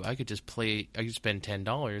wanted to, I could spend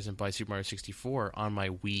 $10 and buy Super Mario 64 on my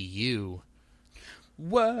Wii U.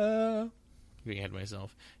 Whoa. I'm getting ahead of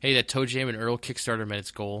myself. Hey, that Toe Jam and Earl Kickstarter met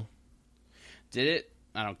its goal. Did it?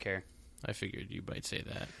 I don't care. I figured you might say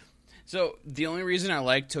that. So, the only reason I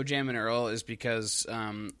like Toe Jam and Earl is because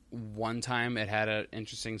one time it had an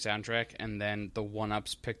interesting soundtrack, and then the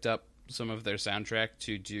 1-Ups picked up some of their soundtrack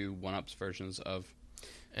to do 1-Ups versions of.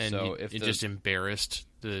 And so it just embarrassed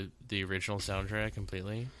the original soundtrack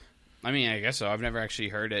completely? I mean, I guess so. I've never actually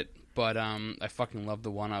heard it, but I fucking love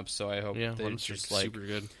the 1-Ups, so I hope they're just like... super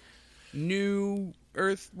good. New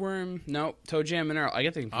Earthworm... No, Toe Jam and Earl. I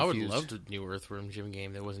get them confused. I would love the new Earthworm Jim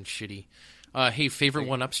game that wasn't shitty. Hey, favorite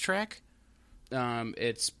 1-Ups track?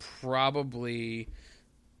 It's probably...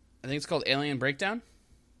 I think it's called Alien Breakdown.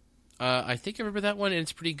 I think I remember that one, and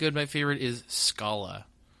it's pretty good. My favorite is Scala.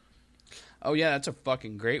 Oh, yeah, that's a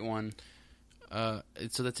fucking great one.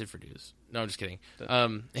 So that's it for news. No, I'm just kidding.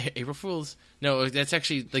 April Fools. No, that's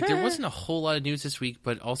actually... Like, there wasn't a whole lot of news this week,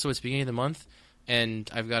 but also it's beginning of the month, and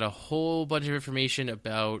I've got a whole bunch of information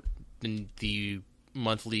about the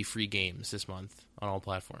monthly free games this month on all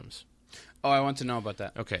platforms. Oh, I want to know about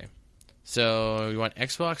that. Okay. So, you want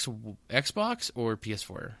Xbox or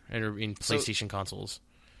PS4? In PlayStation consoles?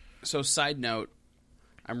 So, side note,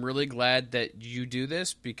 I'm really glad that you do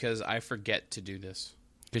this because I forget to do this.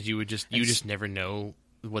 Because you just never know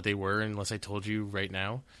what they were unless I told you right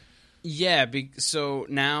now? Yeah, so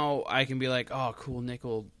now I can be like, oh, cool, Nick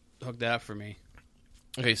will hook that up for me.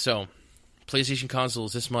 Okay, so, PlayStation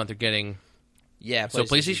consoles this month are getting... Yeah, so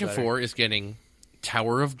PlayStation 4 is getting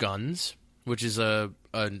Tower of Guns, which is a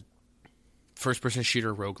first-person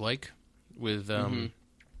shooter roguelike with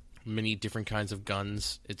many different kinds of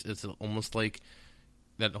guns. It's almost like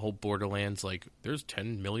that whole Borderlands, like, there's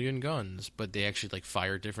 10 million guns, but they actually, like,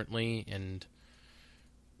 fire differently, and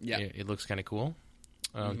it looks kind of cool.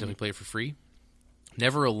 Definitely play it for free.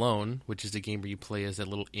 Never Alone, which is the game where you play as that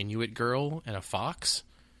little Inuit girl and a fox,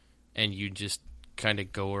 and you just kind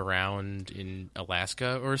of go around in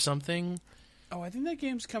Alaska or something. Oh, I think that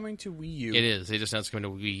game's coming to Wii U. It is. They just announced it's coming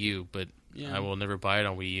to Wii U, but I will never buy it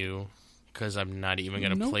on Wii U because I'm not even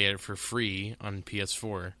going to play it for free on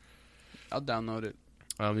PS4. I'll download it.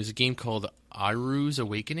 There's a game called Iru's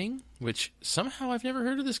Awakening, which somehow I've never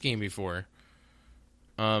heard of this game before.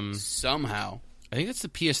 Somehow. I think that's the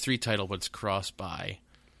PS3 title, but it's cross-buy.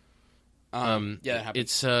 Yeah, that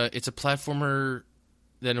happens. It's a platformer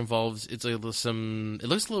that involves it looks a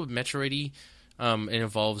little bit Metroid-y. It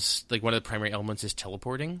involves, like, one of the primary elements is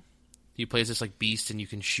teleporting. You play as this, like, beast, and you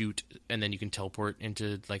can shoot, and then you can teleport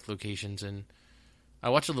into, like, locations. And I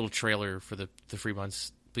watched a little trailer for the free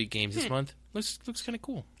months games this month. Looks kind of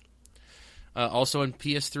cool. Also on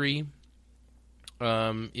PS3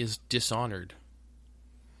 is Dishonored.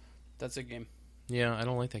 That's a game. Yeah, I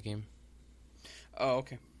don't like that game. Oh,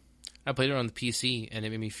 okay. I played it on the PC, and it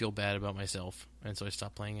made me feel bad about myself, and so I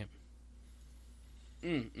stopped playing it.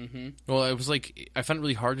 Mm-hmm. Well, it was like, I found it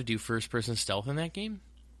really hard to do first-person stealth in that game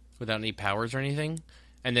without any powers or anything.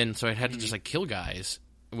 And then, so I had to just, like, kill guys,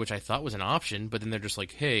 which I thought was an option, but then they're just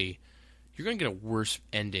like, hey, you're going to get a worse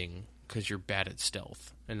ending because you're bad at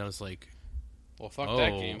stealth. And I was like, well, fuck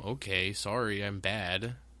that game. Okay, sorry, I'm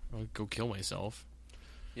bad. I'll go kill myself.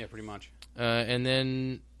 Yeah, pretty much. And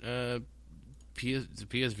then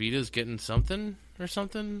PS Vita's getting something or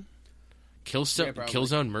something.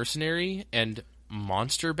 Killzone Mercenary and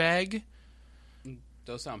Monster Bag.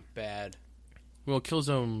 Those sound bad. Well,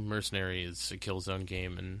 Killzone Mercenary is a Killzone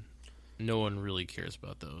game, and no one really cares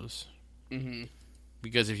about those. Mm-hmm.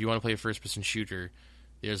 Because if you want to play a first-person shooter,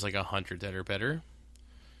 there's like 100 that are better.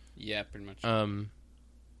 Yeah, pretty much.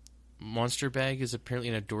 Monster Bag is apparently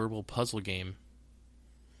an adorable puzzle game.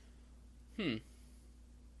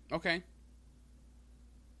 Okay.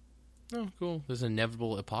 Oh, cool. There's an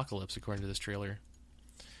inevitable apocalypse, according to this trailer.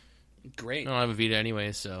 Great. I don't have a Vita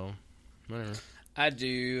anyway, so whatever. I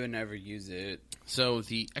do. I never use it. So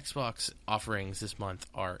the Xbox offerings this month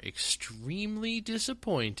are extremely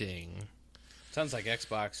disappointing. Sounds like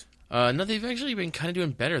Xbox. No, they've actually been kind of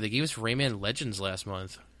doing better. They gave us Rayman Legends last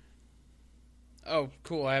month. Oh,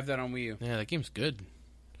 cool. I have that on Wii U. Yeah, that game's good.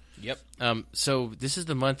 Yep. So this is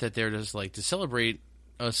the month that they're just like, to celebrate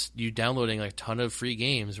you downloading like a ton of free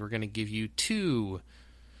games, we're going to give you 2.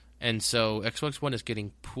 And so Xbox One is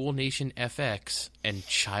getting Pool Nation FX and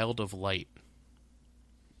Child of Light.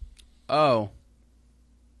 Oh.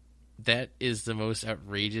 That is the most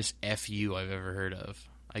outrageous FU I've ever heard of.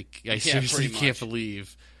 I seriously can't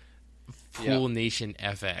believe Pool Nation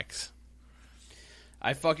FX.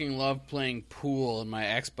 I fucking love playing pool in my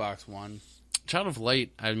Xbox One. Child of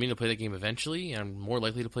Light, I mean to play that game eventually, and I'm more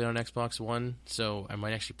likely to play it on Xbox One, so I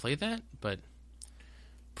might actually play that, but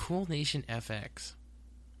Pool Nation FX.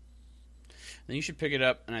 Then you should pick it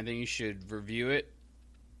up, and I think you should review it.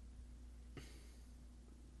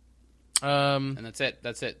 And that's it,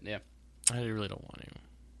 yeah. I really don't want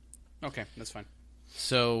to. Okay, that's fine.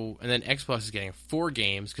 So, and then Xbox is getting 4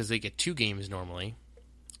 games, because they get 2 games normally,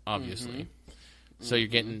 obviously. Mm-hmm. So we're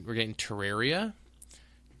getting Terraria,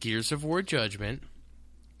 Gears of War Judgment,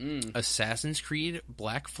 Assassin's Creed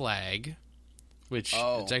Black Flag, which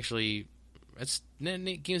it's actually,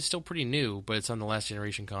 that game's still pretty new, but it's on the last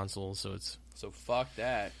generation console, so it's... So fuck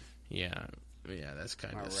that. Yeah, that's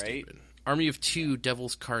kind of right. stupid. Army of Two,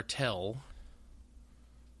 Devil's Cartel,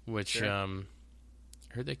 which Sure. I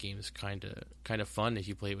heard that game is kind of fun if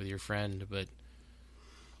you play it with your friend, but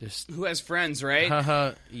just who has friends,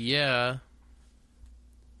 right? Yeah.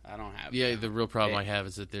 I don't have. Yeah, the real problem I have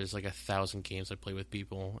is that there's like 1,000 games I play with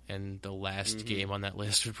people, and the last game on that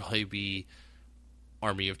list would probably be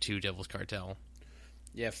Army of Two, Devil's Cartel.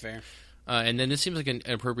 Yeah, fair. And then this seems like an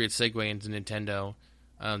appropriate segue into Nintendo.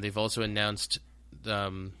 They've also announced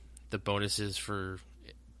the bonuses for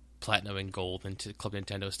Platinum and Gold and Club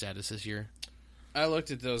Nintendo status this year. I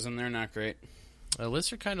looked at those, and they're not great. The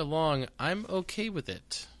lists are kind of long. I'm okay with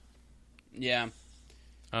it. Yeah.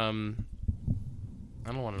 I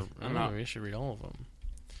don't want to. I don't know. Maybe I should read all of them.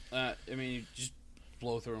 I mean, you just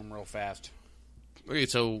blow through them real fast. Okay,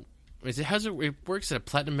 so how's it works that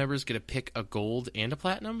Platinum members get to pick a Gold and a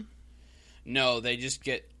Platinum? No, they just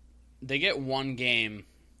get one game.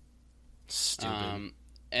 Stupid.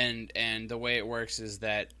 And the way it works is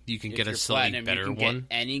that you can get a slightly Platinum, better you can one. Get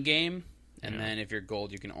any game, and then if you're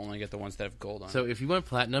Gold, you can only get the ones that have Gold on. So if you want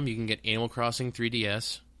Platinum, you can get Animal Crossing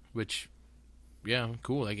 3DS, which, yeah,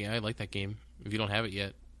 cool. I like that game. If you don't have it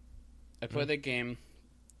yet. I played that game.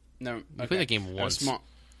 No, I played that game once.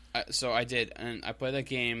 So I did, and I played that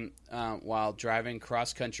game while driving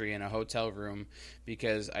cross country in a hotel room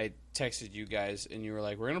because I texted you guys and you were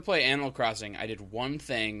like, "We're gonna play Animal Crossing." I did one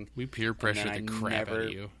thing. We peer pressured the crap out of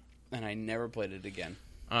you, and I never played it again.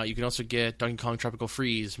 You can also get Donkey Kong Tropical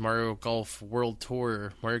Freeze, Mario Golf World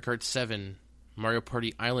Tour, Mario Kart 7, Mario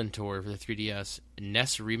Party Island Tour for the 3DS,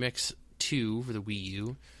 NES Remix 2 for the Wii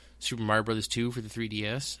U, Super Mario Bros. 2 for the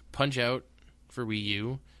 3DS, Punch-Out for Wii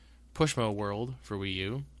U, Pushmo World for Wii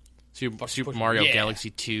U, Super Mario Galaxy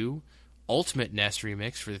 2, Ultimate NES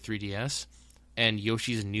Remix for the 3DS, and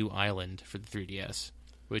Yoshi's New Island for the 3DS,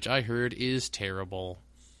 which I heard is terrible.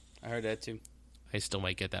 I heard that too. I still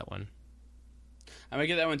might get that one. I might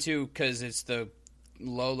get that one too because it's the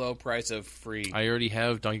low price of free. I already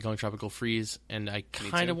have Donkey Kong Tropical Freeze, and I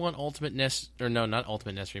kind of want Ultimate NES, or no, not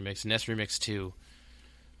Ultimate NES Remix, NES Remix 2,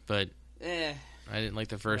 but I didn't like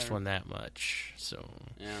the first one that much. So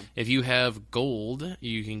if you have gold,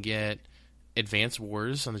 you can get Advance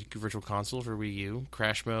Wars on the Virtual Console for Wii U,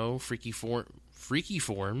 Crashmo, Freaky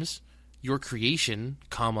Forms, Your Creation,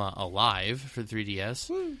 Alive for the 3DS.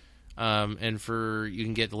 Woo. And you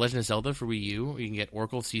can get The Legend of Zelda for Wii U. You can get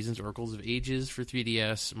Oracle Seasons, Oracles of Ages for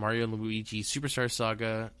 3DS, Mario and Luigi Superstar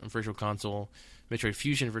Saga on Virtual Console, Metroid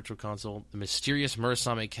Fusion Virtual Console, The Mysterious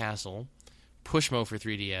Murasame Castle, Pushmo for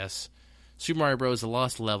 3DS, Super Mario Bros. The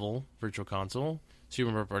Lost Level Virtual Console, Super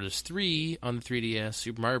Mario Bros. 3 on the 3DS,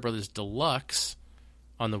 Super Mario Bros. Deluxe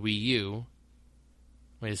on the Wii U.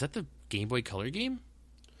 Wait, is that the Game Boy Color game?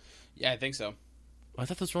 Yeah, I think so. I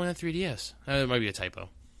thought those were only on 3DS. It might be a typo.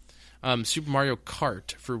 Super Mario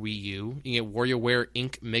Kart for Wii U. You can get WarioWare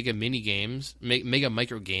Inc. Mega Mini Games, Mega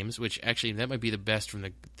Micro Games, which actually that might be the best from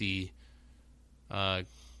the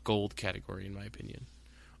gold category in my opinion.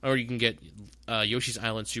 Or you can get Yoshi's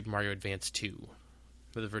Island Super Mario Advance 2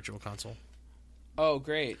 for the Virtual Console. Oh,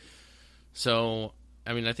 great! So,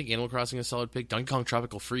 I mean, I think Animal Crossing is a solid pick. Donkey Kong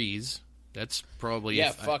Tropical Freeze. That's probably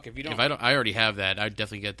if you don't. If I already have that, I'd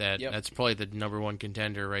definitely get that. Yep. That's probably the number one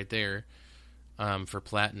contender right there. For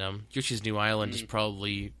Platinum. Yoshi's New Island is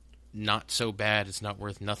probably not so bad. It's not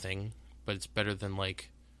worth nothing, but it's better than, like,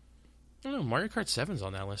 I don't know, Mario Kart 7's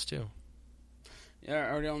on that list, too. Yeah, I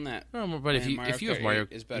already own that. No, but if you have Mario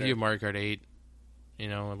Kart 8, you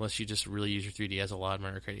know, unless you just really use your 3DS a lot,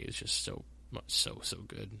 Mario Kart 8 is just so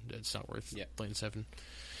good. It's not worth playing 7.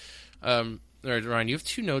 All right, Ryan, you have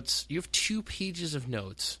 2 notes. You have 2 pages of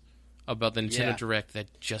notes about the Nintendo Direct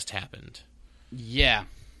that just happened. Yeah.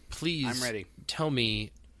 Please, I'm ready. Tell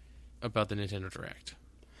me about the Nintendo Direct.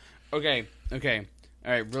 Okay.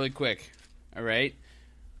 All right, really quick. All right.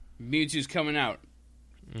 Mewtwo's coming out.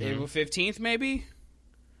 April 15th, maybe?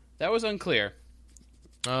 That was unclear.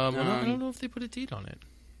 I don't know if they put a date on it.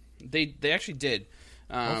 They actually did.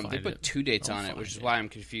 They put 2 dates on it, which is why I'm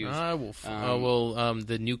confused.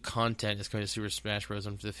 The new content is coming to Super Smash Bros.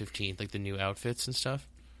 On the 15th, like the new outfits and stuff.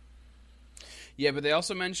 Yeah, but they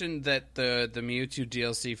also mentioned that the Mewtwo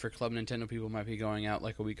DLC for Club Nintendo people might be going out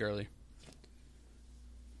like a week early.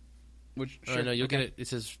 Which no, you'll get it. It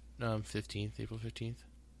says 15th, April 15th.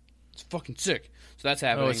 It's fucking sick. So that's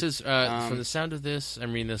happening. Oh, it says from the sound of this,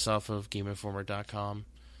 I'm reading this off of GameInformer.com.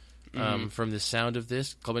 From the sound of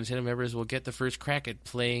this, Club Nintendo members will get the first crack at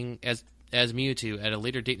playing as Mewtwo. At a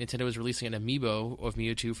later date, Nintendo is releasing an amiibo of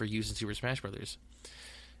Mewtwo for use in Super Smash Bros.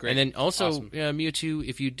 Great. And then also, awesome. Mewtwo,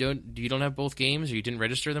 if you don't have both games or you didn't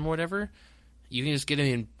register them or whatever, you can just get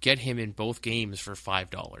him in both games for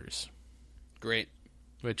 $5. Great.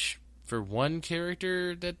 Which, for one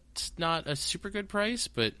character, that's not a super good price,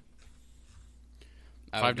 but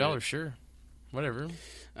 $5, sure. Whatever.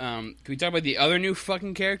 Can we talk about the other new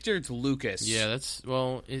fucking character? It's Lucas.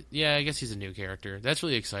 Yeah, I guess he's a new character. That's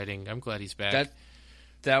really exciting. I'm glad he's back.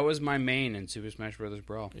 That was my main in Super Smash Bros.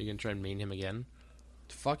 Brawl. Are you going to try and main him again?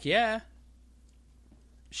 Fuck yeah.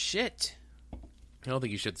 Shit. I don't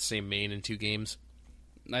think you should have the same main in 2 games.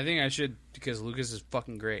 I think I should because Lucas is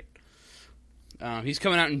fucking great. He's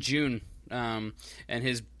coming out in June. And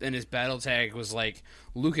his battle tag was like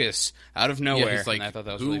Lucas out of nowhere. Yeah, like, and I thought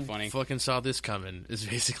that was really funny. Who fucking saw this coming? Is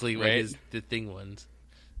basically what the thing was.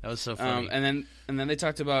 That was so funny. And then they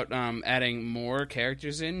talked about adding more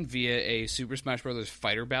characters in via a Super Smash Bros.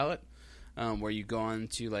 Fighter ballot, where you go on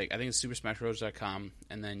to I think it's supersmashbros.com,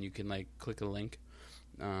 and then you can click a link,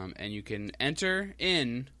 and you can enter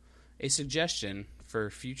in a suggestion for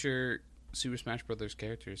future Super Smash Brothers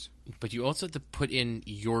characters. But you also have to put in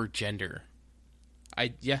your gender.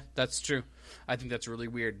 Yeah, that's true. I think that's really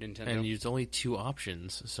weird, Nintendo. And there's only 2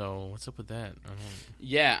 options, so what's up with that? I don't...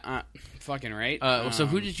 Yeah, fucking right. So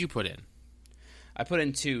who did you put in? I put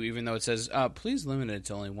in 2, even though it says, please limit it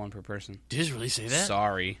to only 1 per person. Did it really say that?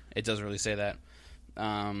 Sorry. It doesn't really say that.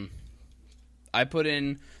 I put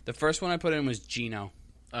in... The first one I put in was Gino.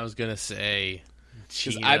 I was going to say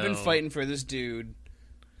Gino. Because I've been fighting for this dude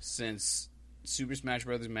since Super Smash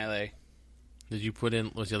Bros. Melee. Did you put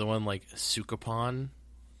in... Was the other one, like, Sukapon?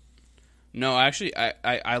 No, actually,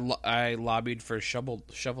 I lobbied for Shovel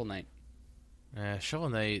Knight. Shovel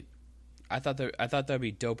Knight... I thought that'd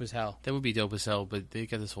be dope as hell. That would be dope as hell, but they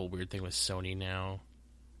got this whole weird thing with Sony now.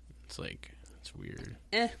 It's like, it's weird.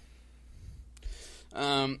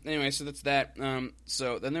 Anyway, so that's that.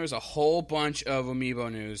 So then there was a whole bunch of Amiibo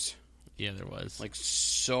news. Yeah, there was. Like,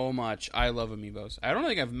 so much. I love Amiibos. I don't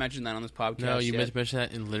think I've mentioned that on this podcast. No, you mentioned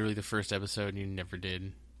that in literally the first episode, and you never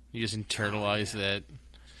did. You just internalized that.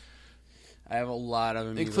 I have a lot of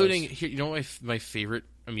Amiibos. Including, here, you know what my favorite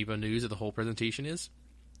Amiibo news of the whole presentation is?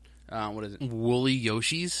 What is it? Woolly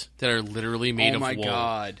Yoshis that are literally made of wool. Oh my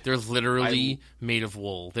god. They're literally made of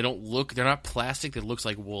wool. They're not plastic that looks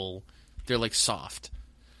like wool. They're like soft.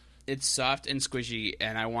 It's soft and squishy,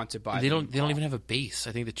 and I want to buy them. They don't even have a base.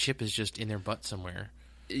 I think the chip is just in their butt somewhere.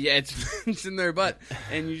 Yeah, it's in their butt.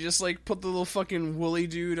 And you just like put the little fucking woolly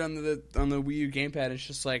dude on the Wii U gamepad. It's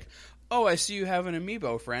just like, oh, I see you have an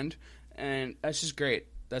Amiibo, friend. And that's just great.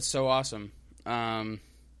 That's so awesome.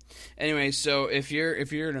 Anyway, so if you're an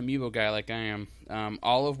Amiibo guy like I am,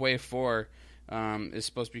 all of Wave 4 is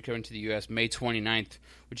supposed to be coming to the US May 29th,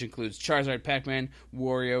 which includes Charizard, Pac-Man,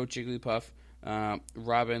 Wario, Jigglypuff,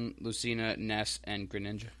 Robin, Lucina, Ness, and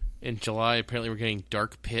Greninja. In July, apparently we're getting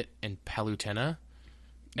Dark Pit and Palutena.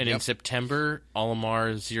 And in September,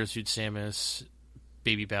 Olimar, Zero Suit Samus,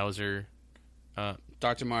 Baby Bowser,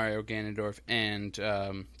 Dr. Mario, Ganondorf, and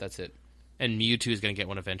that's it. And Mewtwo is going to get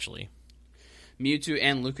one eventually. Mewtwo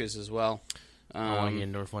and Lucas as well. I want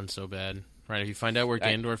Ganondorf one so bad. Right, if you find out where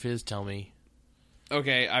Ganondorf is, tell me.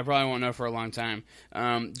 Okay, I probably won't know for a long time.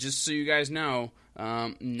 Just so you guys know,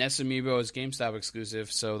 Ness Amiibo is GameStop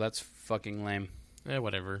exclusive, so that's fucking lame.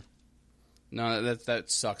 Whatever. No, that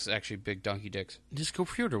sucks. Actually, big donkey dicks. Just go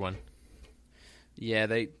pre-order one. Yeah,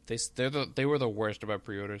 they were the worst about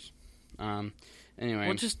pre-orders. Anyway,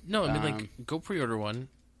 well, go pre-order one.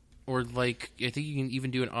 Or, like, I think you can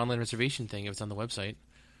even do an online reservation thing if it's on the website.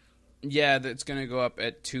 Yeah, it's going to go up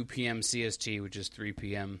at 2 p.m. CST, which is 3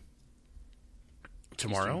 p.m.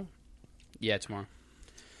 Tomorrow? Yeah, tomorrow.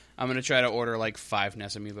 I'm going to try to order, like, 5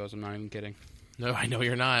 Ness Amiibos. I'm not even kidding. No, I know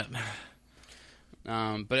you're not.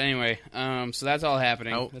 But anyway, so that's all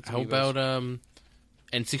happening. How about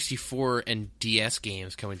N64 and DS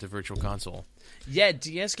games coming to Virtual Console? Yeah,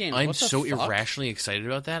 DS games. I'm so irrationally excited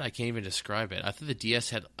about that. I can't even describe it. I thought the DS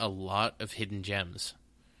had a lot of hidden gems.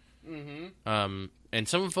 Mm-hmm. And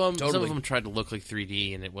some of them tried to look like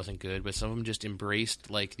 3D and it wasn't good, but some of them just embraced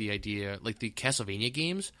like the idea, like the Castlevania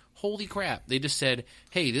games. Holy crap! They just said,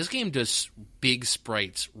 "Hey, this game does big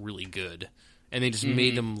sprites really good," and they just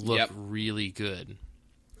made them look really good.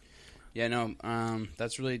 Yeah, no,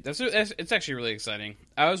 it's actually really exciting.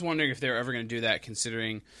 I was wondering if they were ever going to do that,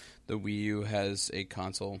 considering the Wii U has a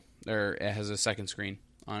console, or it has a second screen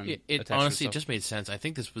on it honestly, it just made sense. I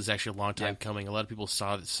think this was actually a long time coming. A lot of people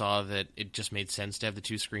saw that it just made sense to have the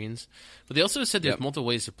 2 screens. But they also said there's multiple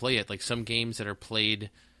ways to play it. Like some games that are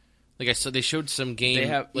played, like I said, they showed some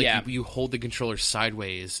game you hold the controller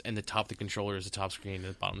sideways, and the top of the controller is the top screen,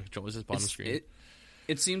 and the bottom of the controller is the bottom screen.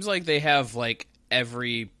 It seems like they have like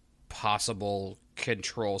every possible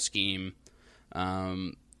control scheme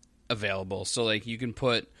available. So like you can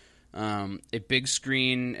put a big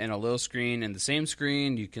screen and a little screen in the same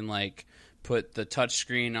screen. You can like put the touch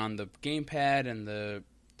screen on the gamepad and the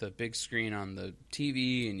big screen on the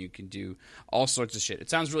TV, and you can do all sorts of shit. It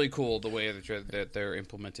sounds really cool the way that they're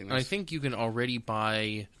implementing this. I think you can already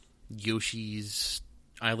buy Yoshi's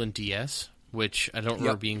Island DS, which I don't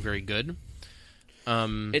remember being very good.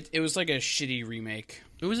 It was like a shitty remake.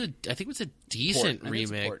 I think it was a decent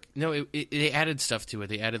remake. No, they added stuff to it.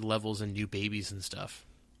 They added levels and new babies and stuff.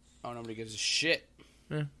 Oh, nobody gives a shit.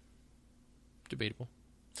 Debatable.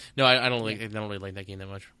 No, I don't really like that game that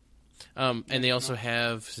much. And they also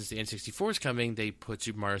have, since the N64 is coming, they put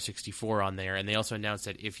Super Mario 64 on there, and they also announced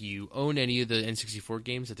that if you own any of the N64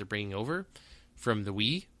 games that they're bringing over from the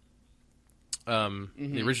Wii,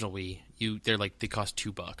 the original Wii, they cost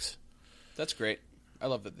 $2. That's great. I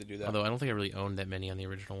love that they do that. Although I don't think I really owned that many on the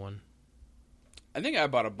original one. I think I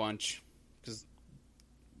bought a bunch because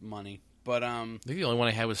money. But I think the only one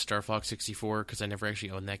I had was Star Fox 64 because I never actually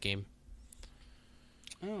owned that game.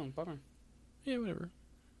 Oh, bummer. Yeah, whatever.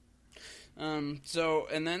 So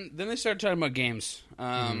and then they started talking about games.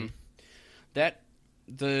 That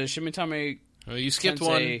the Shin Megami. Oh, you skipped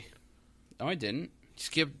Tensei... one. Oh, I didn't.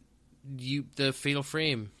 Skip the Fatal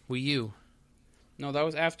Frame Wii U. No, that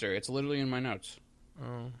was after. It's literally in my notes.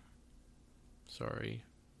 Oh, sorry.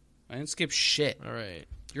 I didn't skip shit. All right.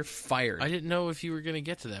 You're fired. I didn't know if you were going to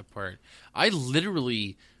get to that part. I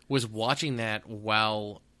literally was watching that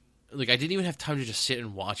while... Like, I didn't even have time to just sit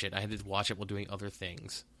and watch it. I had to watch it while doing other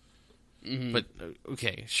things. Mm-hmm. But,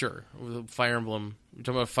 okay, sure. Fire Emblem... You're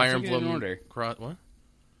talking about Fire Emblem... in order. What?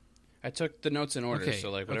 I took the notes in order, so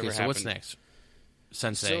like whatever so happened. what's next?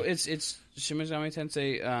 Sensei. So it's Shin Megami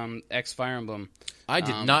Tensei X Fire Emblem. I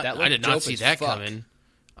did not see that coming.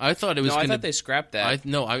 I thought it was. No, I thought they scrapped that. I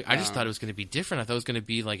just thought it was going to be different. I thought it was going to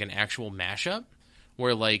be like an actual mashup,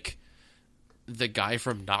 where like the guy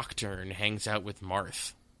from Nocturne hangs out with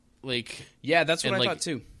Marth. Like, yeah, that's what I thought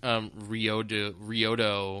too.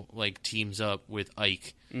 Ryodo like teams up with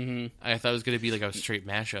Ike. Mm-hmm. I thought it was going to be like a straight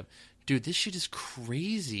mashup. Dude, this shit is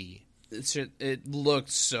crazy. It looked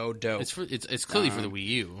so dope. It's clearly for the Wii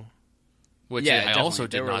U, which yeah, I also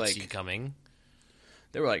did not see coming.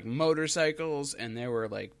 There were like motorcycles, and there were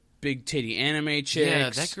like big titty anime chicks. Yeah,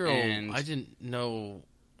 that girl. I didn't know.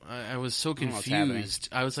 I was so confused.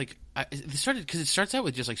 I was like, it starts out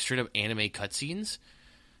with just like straight up anime cutscenes,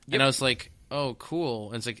 and I was like, oh,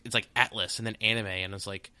 cool. And it's like Atlas and then anime, and I was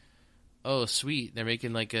like, oh, sweet. They're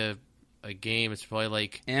making like a game. It's probably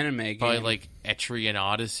like anime game. Probably like Etrian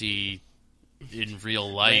Odyssey in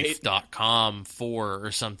real life.com 4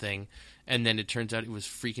 or something. And then it turns out it was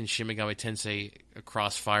freaking Shin Megami Tensei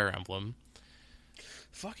across Fire Emblem.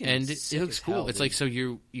 Fucking and it looks cool. Hell, it's like, so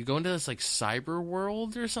you go into this like cyber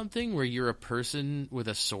world or something where you're a person with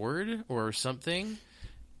a sword or something.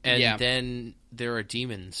 And then there are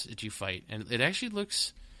demons that you fight. And it actually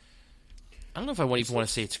looks, I don't know if I even want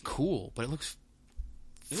to say it's cool, but it looks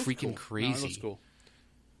freaking crazy. No, it looks cool.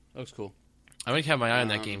 It looks cool. I'm going to have my eye on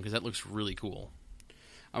that game because that looks really cool.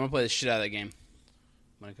 I'm going to play the shit out of that game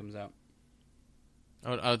when it comes out.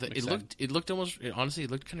 It looked almost, honestly, it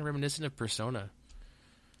looked kind of reminiscent of Persona.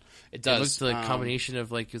 It does. It looked like a combination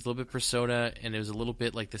of like, it was a little bit Persona, and it was a little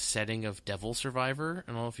bit like the setting of Devil Survivor.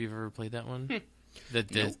 I don't know if you've ever played that one. The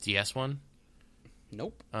DS one?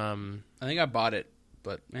 Nope. I think I bought it,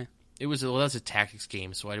 but It was, that was a tactics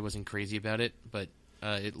game, so I wasn't crazy about it, but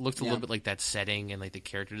it looked a little bit like that setting, and like the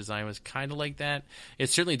character design was kind of like that. It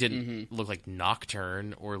certainly didn't look like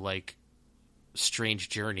Nocturne or like Strange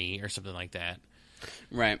Journey or something like that.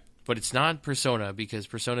 Right. But it's not Persona, because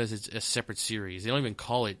Persona is a separate series. They don't even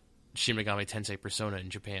call it Shin Megami Tensei Persona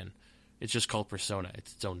in Japan. It's just called Persona.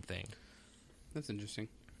 It's its own thing. That's interesting.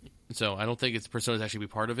 So I don't think it's Persona's actually be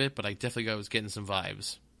part of it, but I definitely was getting some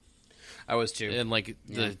vibes. I was too. And like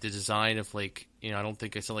the design of like, I don't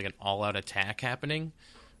think I saw like an all-out attack happening,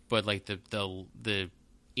 but like the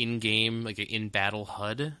in-game, like an in-battle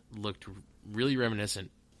HUD looked really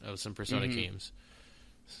reminiscent of some Persona games.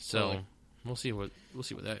 So totally. We'll see what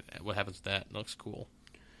happens with that. It looks cool.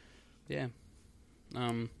 Yeah.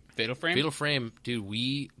 Fatal Frame? Fatal Frame,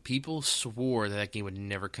 dude, people swore that game would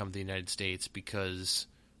never come to the United States because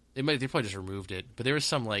they probably just removed it. But there was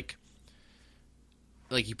some like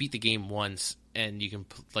you beat the game once and you can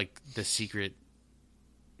like the secret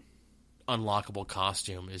unlockable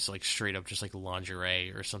costume is like straight up just like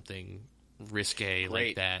lingerie or something risque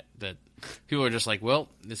like that people are just like, well,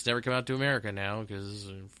 it's never come out to America now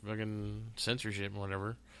because fucking censorship and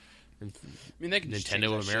whatever. I mean, they can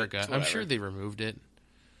Nintendo of America. I'm sure they removed it.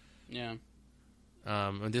 Yeah.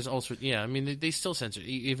 And there's also I mean they still censor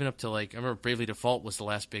even up to like I remember Bravely Default was the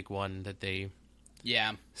last big one that they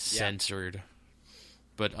censored. Yeah.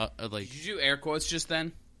 But like, did you do air quotes just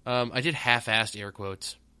then? I did half-assed air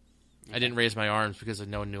quotes. Okay. I didn't raise my arms because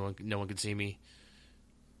no one could see me.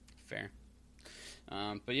 Fair.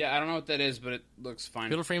 But yeah, I don't know what that is, but it looks fine.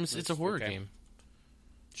 Fatal Frames, it's a horror game.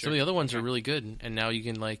 Sure. Some of the other ones are really good, and now you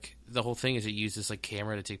can like the whole thing is it uses like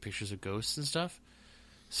camera to take pictures of ghosts and stuff.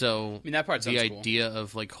 So I mean that part sounds the cool. idea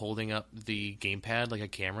of like holding up the gamepad like a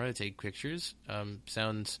camera to take pictures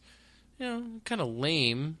sounds kind of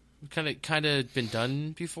lame. Kind of been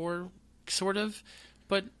done before, sort of,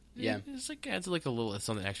 but it's like adds like a little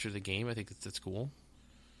something extra to the game. I think that's cool.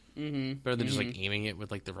 Mm-hmm. Better than just like aiming it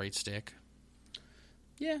with like the right stick.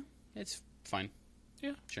 Yeah, it's fine.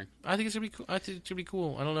 Yeah, sure. I think it's gonna be cool. I think it's gonna be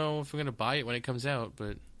cool. I don't know if I'm gonna buy it when it comes out,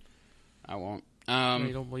 but I won't.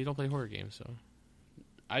 You don't play horror games, so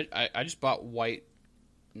I just bought White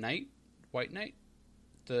Knight.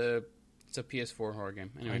 It's a PS4 horror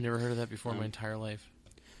game. Anyway, I've never heard of that before in my entire life.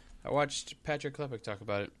 I watched Patrick Klepek talk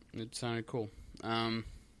about it. It sounded cool. And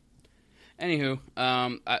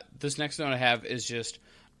Anywho, this next note I have is just,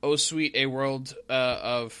 oh sweet, a world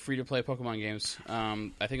of free-to-play Pokemon games.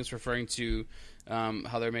 I think it's referring to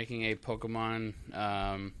how they're making a Pokemon...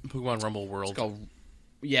 Pokemon Rumble world. It's called...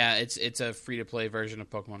 Yeah, it's a free-to-play version of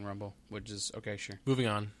Pokemon Rumble, which is... Okay, sure. Moving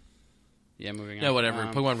on. Yeah, moving on. No, whatever.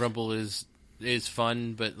 Pokemon Rumble is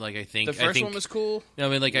fun, but like I think... The first one was cool. No, I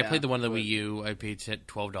mean, like I played the one on the Wii U. I paid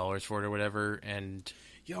 $12 for it or whatever, and...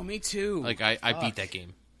 Yo, me too. Like, I beat that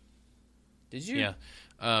game. Did you? Yeah.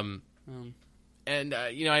 And,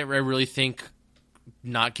 I really think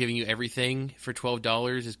not giving you everything for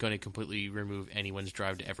 $12 is going to completely remove anyone's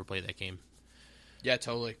drive to ever play that game. Yeah,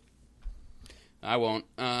 totally. I won't.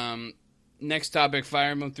 Next topic,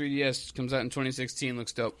 Fire Emblem 3DS comes out in 2016.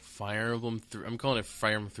 Looks dope. Fire Emblem... I'm calling it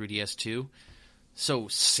Fire Emblem 3DS 2. So,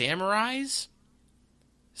 samurais?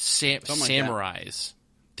 Samurais.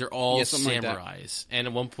 They're all samurais. And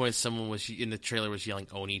at one point, someone was in the trailer was yelling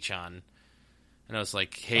Oni-chan. And I was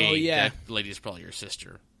like, hey, that lady's probably your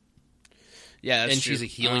sister. Yeah, that's and true. She's a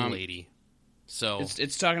healing lady. So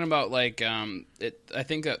it's talking about, like, I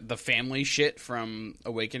think that the family shit from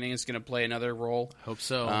Awakening is going to play another role. Hope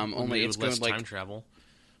so. Only it's going to, like... time travel.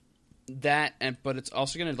 That, but it's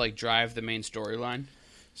also going to, like, drive the main storyline.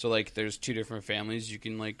 So, like, there's two different families you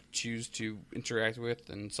can, like, choose to interact with,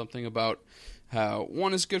 and something about how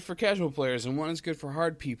one is good for casual players and one is good for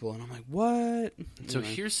hard people. And I'm like, what? So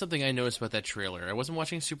here's something I noticed about that trailer. I wasn't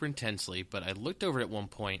watching super intensely, but I looked over it at one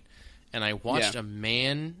point, and I watched a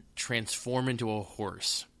man transform into a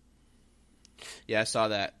horse. Yeah, I saw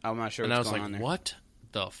that. I'm not sure what's going on there. And I was like, what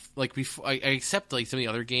the... Like, before, I accept, like, some of the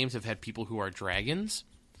other games have had people who are dragons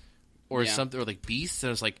or something, or, like, beasts, and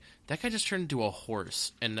I was like, that guy just turned into a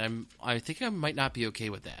horse, and I think I might not be okay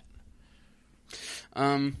with that.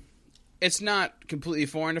 It's not completely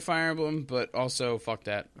foreign to Fire Emblem, but also, fuck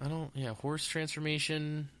that. Horse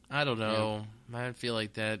transformation, I don't know. Yeah. I feel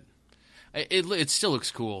like that... It still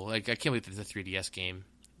looks cool. Like, I can't believe it's a 3DS game.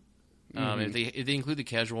 If they include the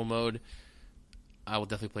casual mode, I will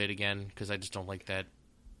definitely play it again, because I just don't like that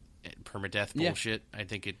permadeath bullshit. I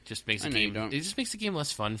think it just makes the game... It just makes the game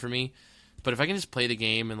less fun for me. But if I can just play the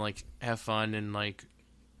game and, like, have fun and, like,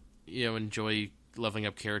 enjoy leveling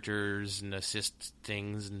up characters and assist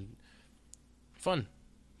things and... Fun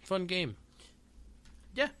game.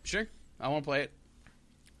 Yeah, sure. I want to play it.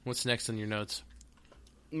 What's next on your notes?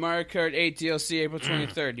 Mario Kart 8 DLC April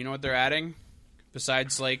 23rd. You know what they're adding?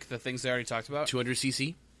 Besides, like, the things they already talked about?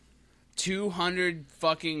 200cc? 200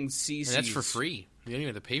 fucking cc's. And that's for free. You don't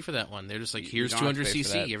even have to pay for that one. They're just like, here's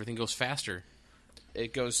 200cc. Everything goes faster.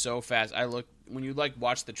 It goes so fast. When you, like,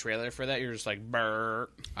 watch the trailer for that, you're just like, brrr.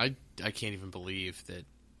 I can't even believe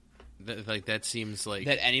that seems like...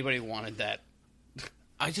 That anybody wanted that.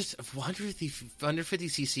 I just...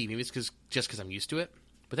 150cc, maybe it's just because I'm used to it.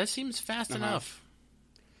 But that seems fast enough.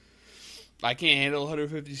 I can't handle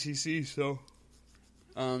 150cc, so...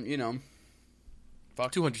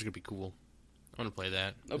 Fuck. 200's going to be cool. I want to play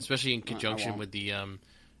that. Especially in conjunction with the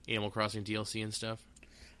Animal Crossing DLC and stuff.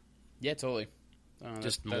 Yeah, totally.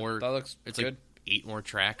 Just more... That looks it's good. Like 8 more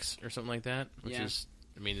tracks or something like that. Which is...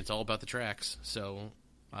 I mean, it's all about the tracks, so...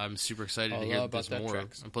 I'm super excited to hear this more.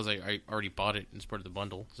 And plus, I already bought it as part of the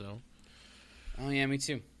bundle, so... Oh, yeah, me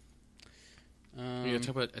too. You going to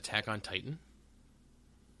talk about Attack on Titan?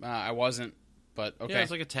 I wasn't, but okay. Yeah,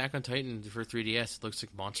 it's like Attack on Titan for 3DS. It looks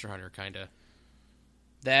like Monster Hunter, kind of.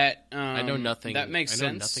 That, I know nothing. That makes sense.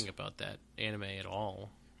 I know nothing about that anime at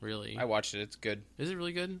all, really. I watched it. It's good. Is it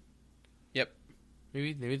really good? Yep.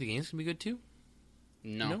 Maybe the game's going to be good, too?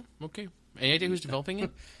 No. No? Okay. Any idea who's developing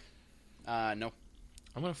it? No.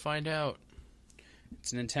 I'm going to find out.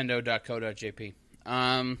 It's nintendo.co.jp.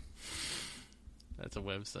 That's a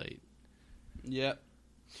website. Yep.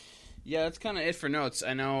 Yeah, that's kind of it for notes.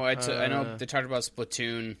 I know. I know they talked about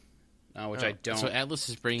Splatoon, which I don't. So Atlas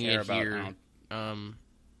is bringing it here.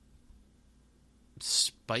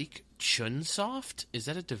 Spike Chunsoft? Is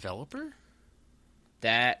that a developer?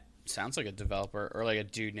 That sounds like a developer or like a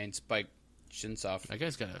dude named Spike Chunsoft. That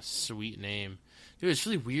guy's got a sweet name, dude. It's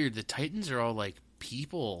really weird. The Titans are all like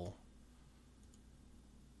people.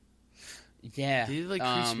 Yeah, it like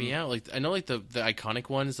creeps me out. Like I know, like the iconic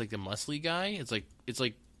one is like the muscly guy. It's like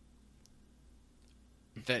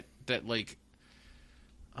that like,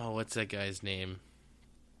 oh, what's that guy's name?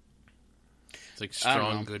 It's like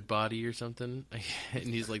Strong Good Body or something. And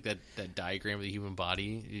he's like that diagram of the human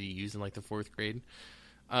body that you used in like the 4th grade.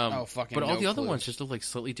 Fucking. But all the other ones just look like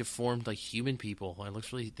slightly deformed, like human people. And it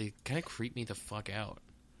looks really, they kind of creep me the fuck out.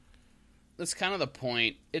 That's kind of the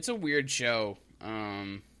point. It's a weird show.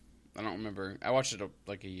 I don't remember. I watched it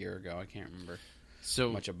like a year ago. I can't remember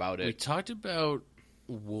much about it. We talked about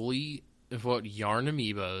Wooly about Yarn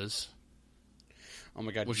Amiibos, Oh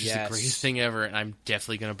my god, which yes. is the greatest thing ever, and I'm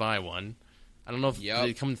definitely going to buy one. I don't know if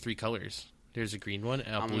they come in 3 colors. There's a green one,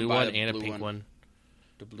 a blue one, and a pink one.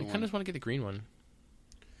 The blue I kind of just want to get the green one.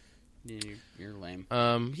 Yeah, you're lame.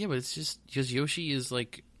 Yeah, but it's just because Yoshi is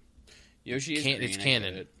like... Yoshi is green. It's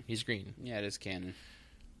canon. He's green. Yeah, it is canon.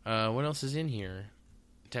 What else is in here?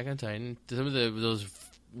 Attack on Titan. Some of those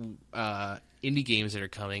indie games that are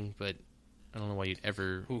coming, but I don't know why you'd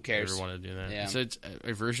ever Who cares? ever want to do that. Yeah. So it's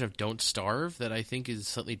a version of Don't Starve that I think is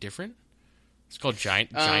slightly different. It's called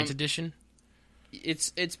Giant Edition.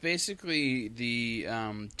 It's basically the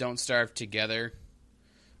Don't Starve Together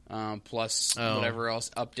plus whatever else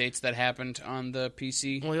updates that happened on the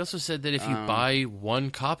PC. Well, he also said that if you buy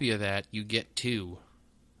 1 copy of that, you get 2,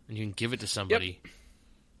 and you can give it to somebody. Yep.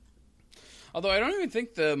 Although I don't even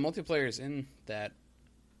think the multiplayer is in that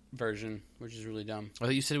version, which is really dumb. I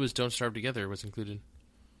thought you said it was Don't Starve Together was included.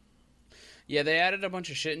 Yeah, they added a bunch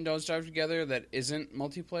of shit in Don't Starve Together that isn't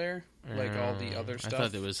multiplayer, like all the other stuff. I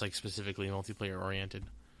thought it was like specifically multiplayer oriented.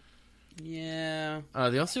 Yeah.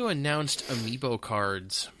 They also announced Amiibo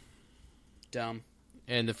cards. Dumb.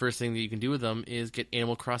 And the first thing that you can do with them is get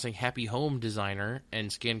Animal Crossing Happy Home Designer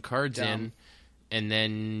and scan cards in, and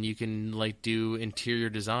then you can like do interior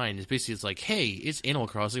design. It's like, hey, it's Animal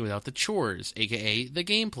Crossing without the chores, aka the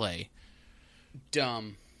gameplay.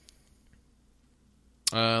 Dumb.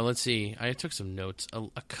 Let's see. I took some notes, a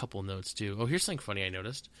couple notes too. Oh, here's something funny I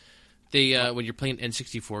noticed. They when you're playing an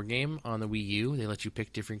N64 game on the Wii U, they let you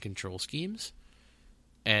pick different control schemes,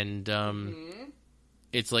 and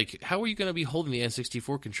it's like, how are you going to be holding the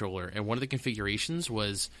N64 controller? And one of the configurations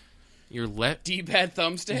was your left D-pad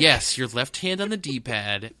thumbstick. Yes, your left hand on the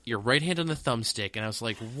D-pad, your right hand on the thumbstick, and I was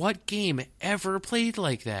like, what game ever played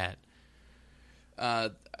like that?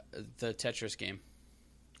 The Tetris game.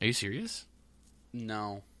 Are you serious?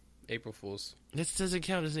 No. April Fool's. This doesn't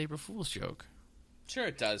count as an April Fool's joke. Sure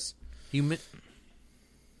it does. Because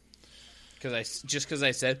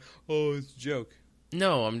I said, oh, it's a joke.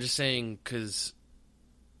 No, I'm just saying because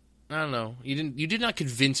I don't know. You did not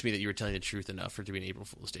convince me that you were telling the truth enough for it to be an April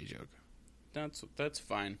Fool's Day joke. That's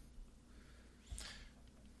fine.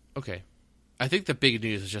 Okay. I think the big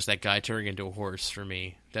news was just that guy turning into a horse for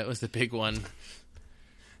me. That was the big one.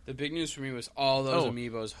 The big news for me was all those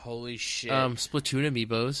amiibos. Holy shit. Splatoon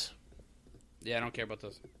amiibos. Yeah, I don't care about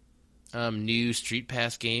those. New Street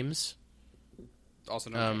Pass games. Also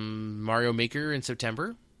don't care. Mario Maker in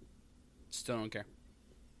September. Still don't care.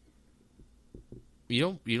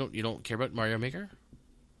 You don't care about Mario Maker?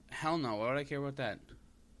 Hell no. Why would I care about that?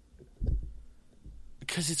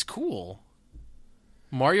 Because it's cool.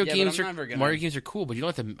 Mario games are cool, but you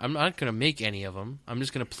don't have to. I'm not going to make any of them. I'm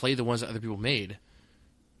just going to play the ones that other people made,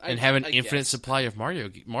 and have an infinite supply of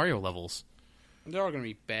Mario levels. They're all going to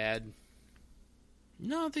be bad.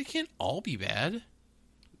 No, they can't all be bad.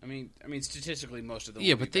 I mean, statistically, most of them.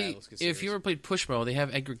 Yeah, will but be bad, if you ever played Pushmo, they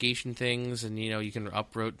have aggregation things, and you can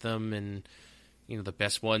uproot them, and the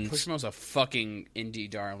best ones. Pushmo's a fucking indie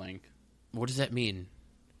darling. What does that mean?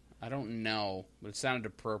 I don't know, but it sounded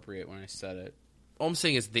appropriate when I said it. All I'm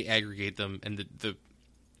saying is they aggregate them, and the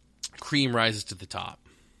cream rises to the top,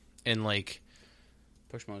 and like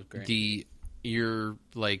Pushmo's great. Your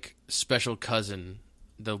like special cousin,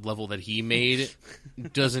 the level that he made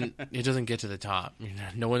doesn't get to the top.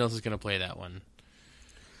 No one else is going to play that one.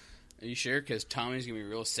 Are you sure? Because Tommy's going to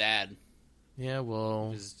be real sad. Yeah,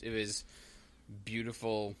 well, it was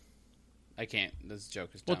beautiful. I can't. This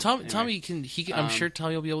joke is dumb. Well, anyway. Tommy can. I'm sure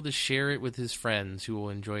Tommy will be able to share it with his friends, who will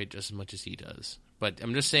enjoy it just as much as he does. But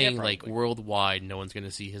I'm just saying, like worldwide, no one's going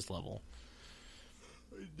to see his level.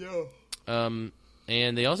 No.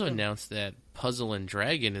 And they also announced that Puzzle and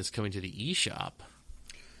Dragon is coming to the eShop.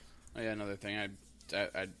 Oh yeah, another thing.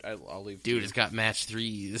 I'll leave. Dude, it's got match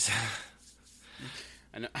 3s.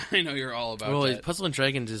 I know you're all about. Well, that. Puzzle and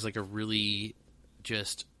Dragons is like a really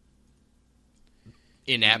just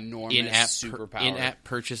in-app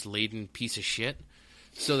purchase laden piece of shit.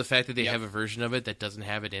 So the fact that they have a version of it that doesn't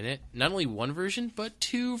have it in it, not only one version but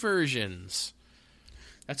 2 versions.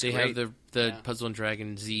 They great. have the Puzzle and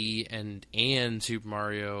Dragon Z and Super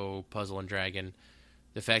Mario Puzzle and Dragon.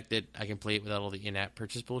 The fact that I can play it without all the in-app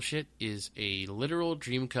purchase bullshit is a literal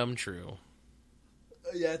dream come true.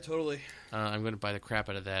 Yeah, totally. I'm going to buy the crap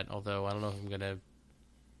out of that, although I don't know if I'm going to...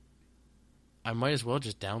 I might as well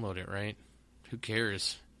just download it, right? Who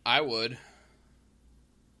cares? I would.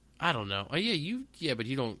 I don't know. Oh, yeah, but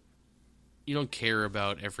you don't care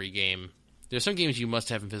about every game. There's some games you must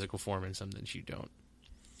have in physical form and some that you don't.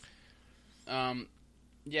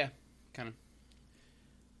 Yeah, kind of.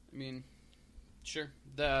 I mean, Sure.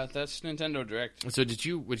 That's Nintendo Direct. So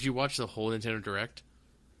would you watch the whole Nintendo Direct?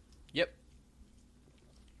 Yep.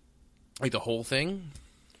 Like the whole thing?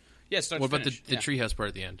 Yeah, start What to about finish. the treehouse part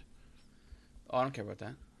at the end? Oh, I don't care about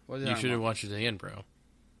that. What did You I should have watch? watched it at the end, bro.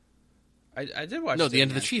 I did watch. No, it the at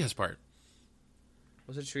end of the treehouse part.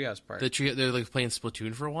 What's the treehouse part? They're like playing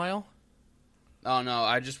Splatoon for a while. Oh no,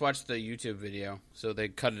 I just watched the YouTube video, so they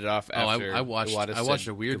cut it off after. I watched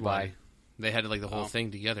a weird goodbye. one. They had like the whole Oh.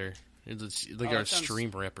 thing together. It's like Oh, a that sounds-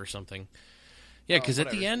 stream rip or something. Yeah, because at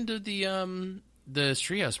the whatever. end of the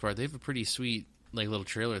treehouse part, they have a pretty sweet like little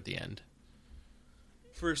trailer at the end.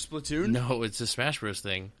 For Splatoon? No, it's a Smash Bros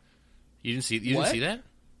thing. You didn't see that?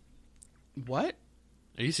 What?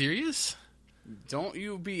 Are you serious? Don't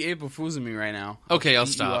you be April Foolsing me right now. Okay, I'll beat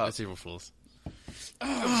you stop. up. It's April Fools.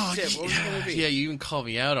 Oh, shit, what was it going to be? Yeah, you even called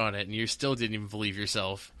me out on it, and you still didn't even believe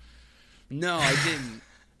yourself. No, I didn't.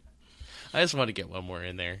 I just wanted to get one more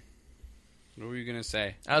in there. What were you going to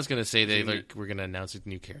say? I was gonna say we're gonna announce a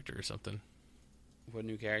new character or something. What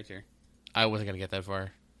new character? I wasn't gonna get that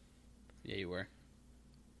far. Yeah, you were.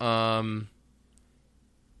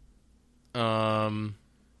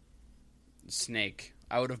 Snake.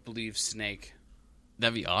 I would have believed Snake.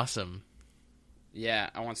 That'd be awesome. Yeah,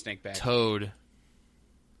 I want Snake back. Toad.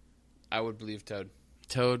 I would believe Toad.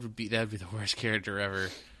 That'd be the worst character ever.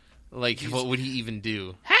 Like, what would he even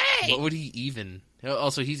do? Hey! What would he even?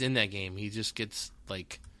 Also, he's in that game. He just gets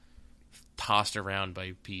like tossed around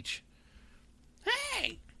by Peach.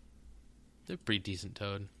 Hey! They're pretty decent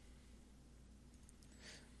Toad.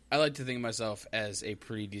 I like to think of myself as a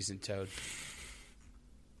pretty decent Toad.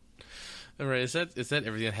 All right, is that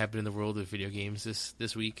everything that happened in the world of video games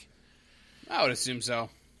this week? I would assume so.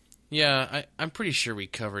 Yeah, I'm pretty sure we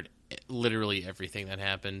covered literally everything that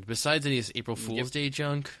happened, besides any of this April Fool's Day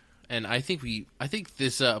junk. And I think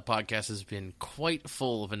this podcast has been quite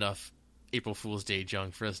full of enough April Fool's Day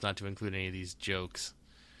junk for us not to include any of these jokes.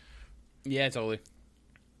 Yeah, totally.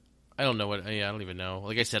 I don't know what. I don't even know.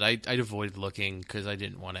 Like I said, I avoided looking because I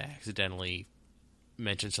didn't want to accidentally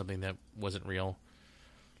mention something that wasn't real.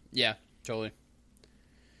 Yeah, totally.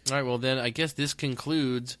 All right, well then, I guess this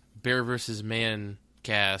concludes Bear vs. Man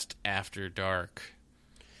cast After Dark.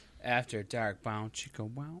 After Dark, wow, chica,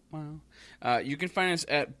 wow, wow. You can find us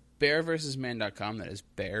at bearversusman.com. That is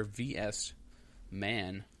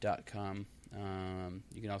bearvsman.com.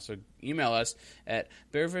 You can also email us at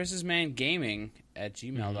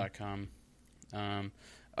bearversusmangaming@gmail.com. I'm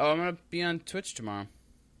going to be on Twitch tomorrow.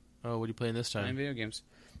 Oh, what are you playing this Playing time? video games.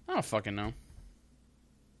 I don't fucking know.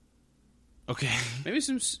 Okay. Maybe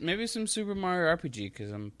some Super Mario RPG,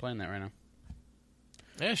 because I'm playing that right now.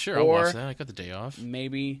 Yeah, sure, I'll watch that. I got the day off.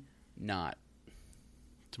 Maybe not.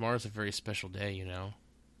 Tomorrow's a very special day, you know.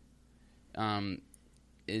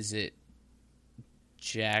 Is it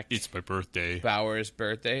Jack It's my birthday. Bauer's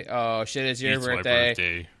birthday? Oh, shit, it's your It's birthday. my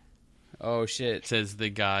birthday. Oh, shit. Says the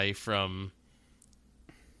guy from...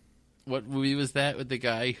 What movie was that with the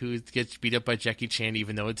guy who gets beat up by Jackie Chan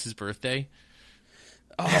even though it's his birthday?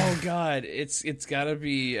 Oh, God. It's got to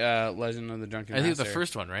be Legend of the Drunken Master. I think it was the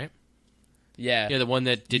first one, right? Yeah. Yeah, the one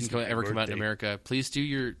that didn't my ever come out in birthday. America. Please do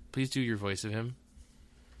your voice of him.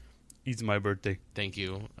 It's my birthday. Thank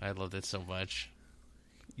you. I love that so much.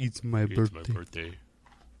 It's my It's my birthday.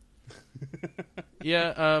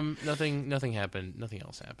 Yeah, nothing happened. Nothing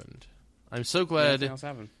else happened. I'm so glad Nothing else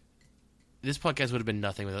happened. this podcast would have been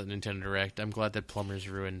nothing without Nintendo Direct. I'm glad that Plumbers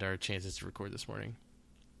ruined our chances to record this morning.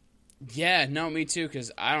 Yeah, no, me too,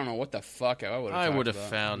 because I don't know what the fuck I would have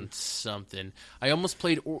found something. I almost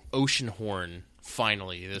played Ocean Horn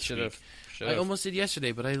finally this week. I almost did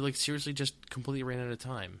yesterday, but I seriously just completely ran out of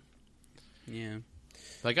time. Yeah.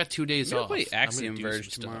 But I got 2 days We'll off. play I'm Axiom gonna do Verge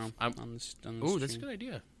some tomorrow. stuff. On this Oh, that's a good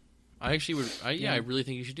idea. I actually would. I really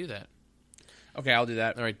think you should do that. Okay, I'll do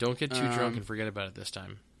that. All right, don't get too drunk and forget about it this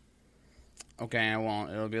time. Okay, I won't.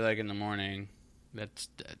 It'll be like in the morning. That's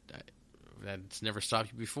never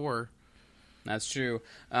stopped you before. That's true.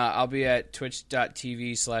 I'll be at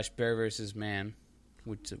twitch.tv/bearversusman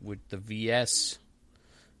with the VS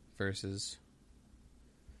versus.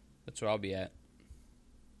 That's where I'll be at.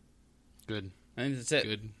 Good. I think that's it.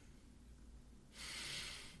 Good.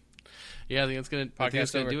 Yeah, I think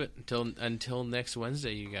that's gonna do it until next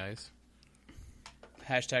Wednesday, you guys.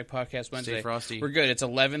 Hashtag Podcast Wednesday. Stay frosty. We're good. It's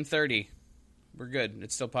 11:30. We're good.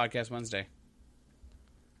 It's still Podcast Wednesday.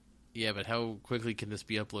 Yeah, but how quickly can this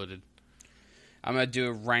be uploaded? I'm gonna do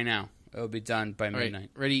it right now. It'll be done by All right, midnight.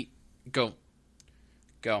 ready, go.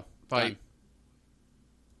 Go. Bye. Done.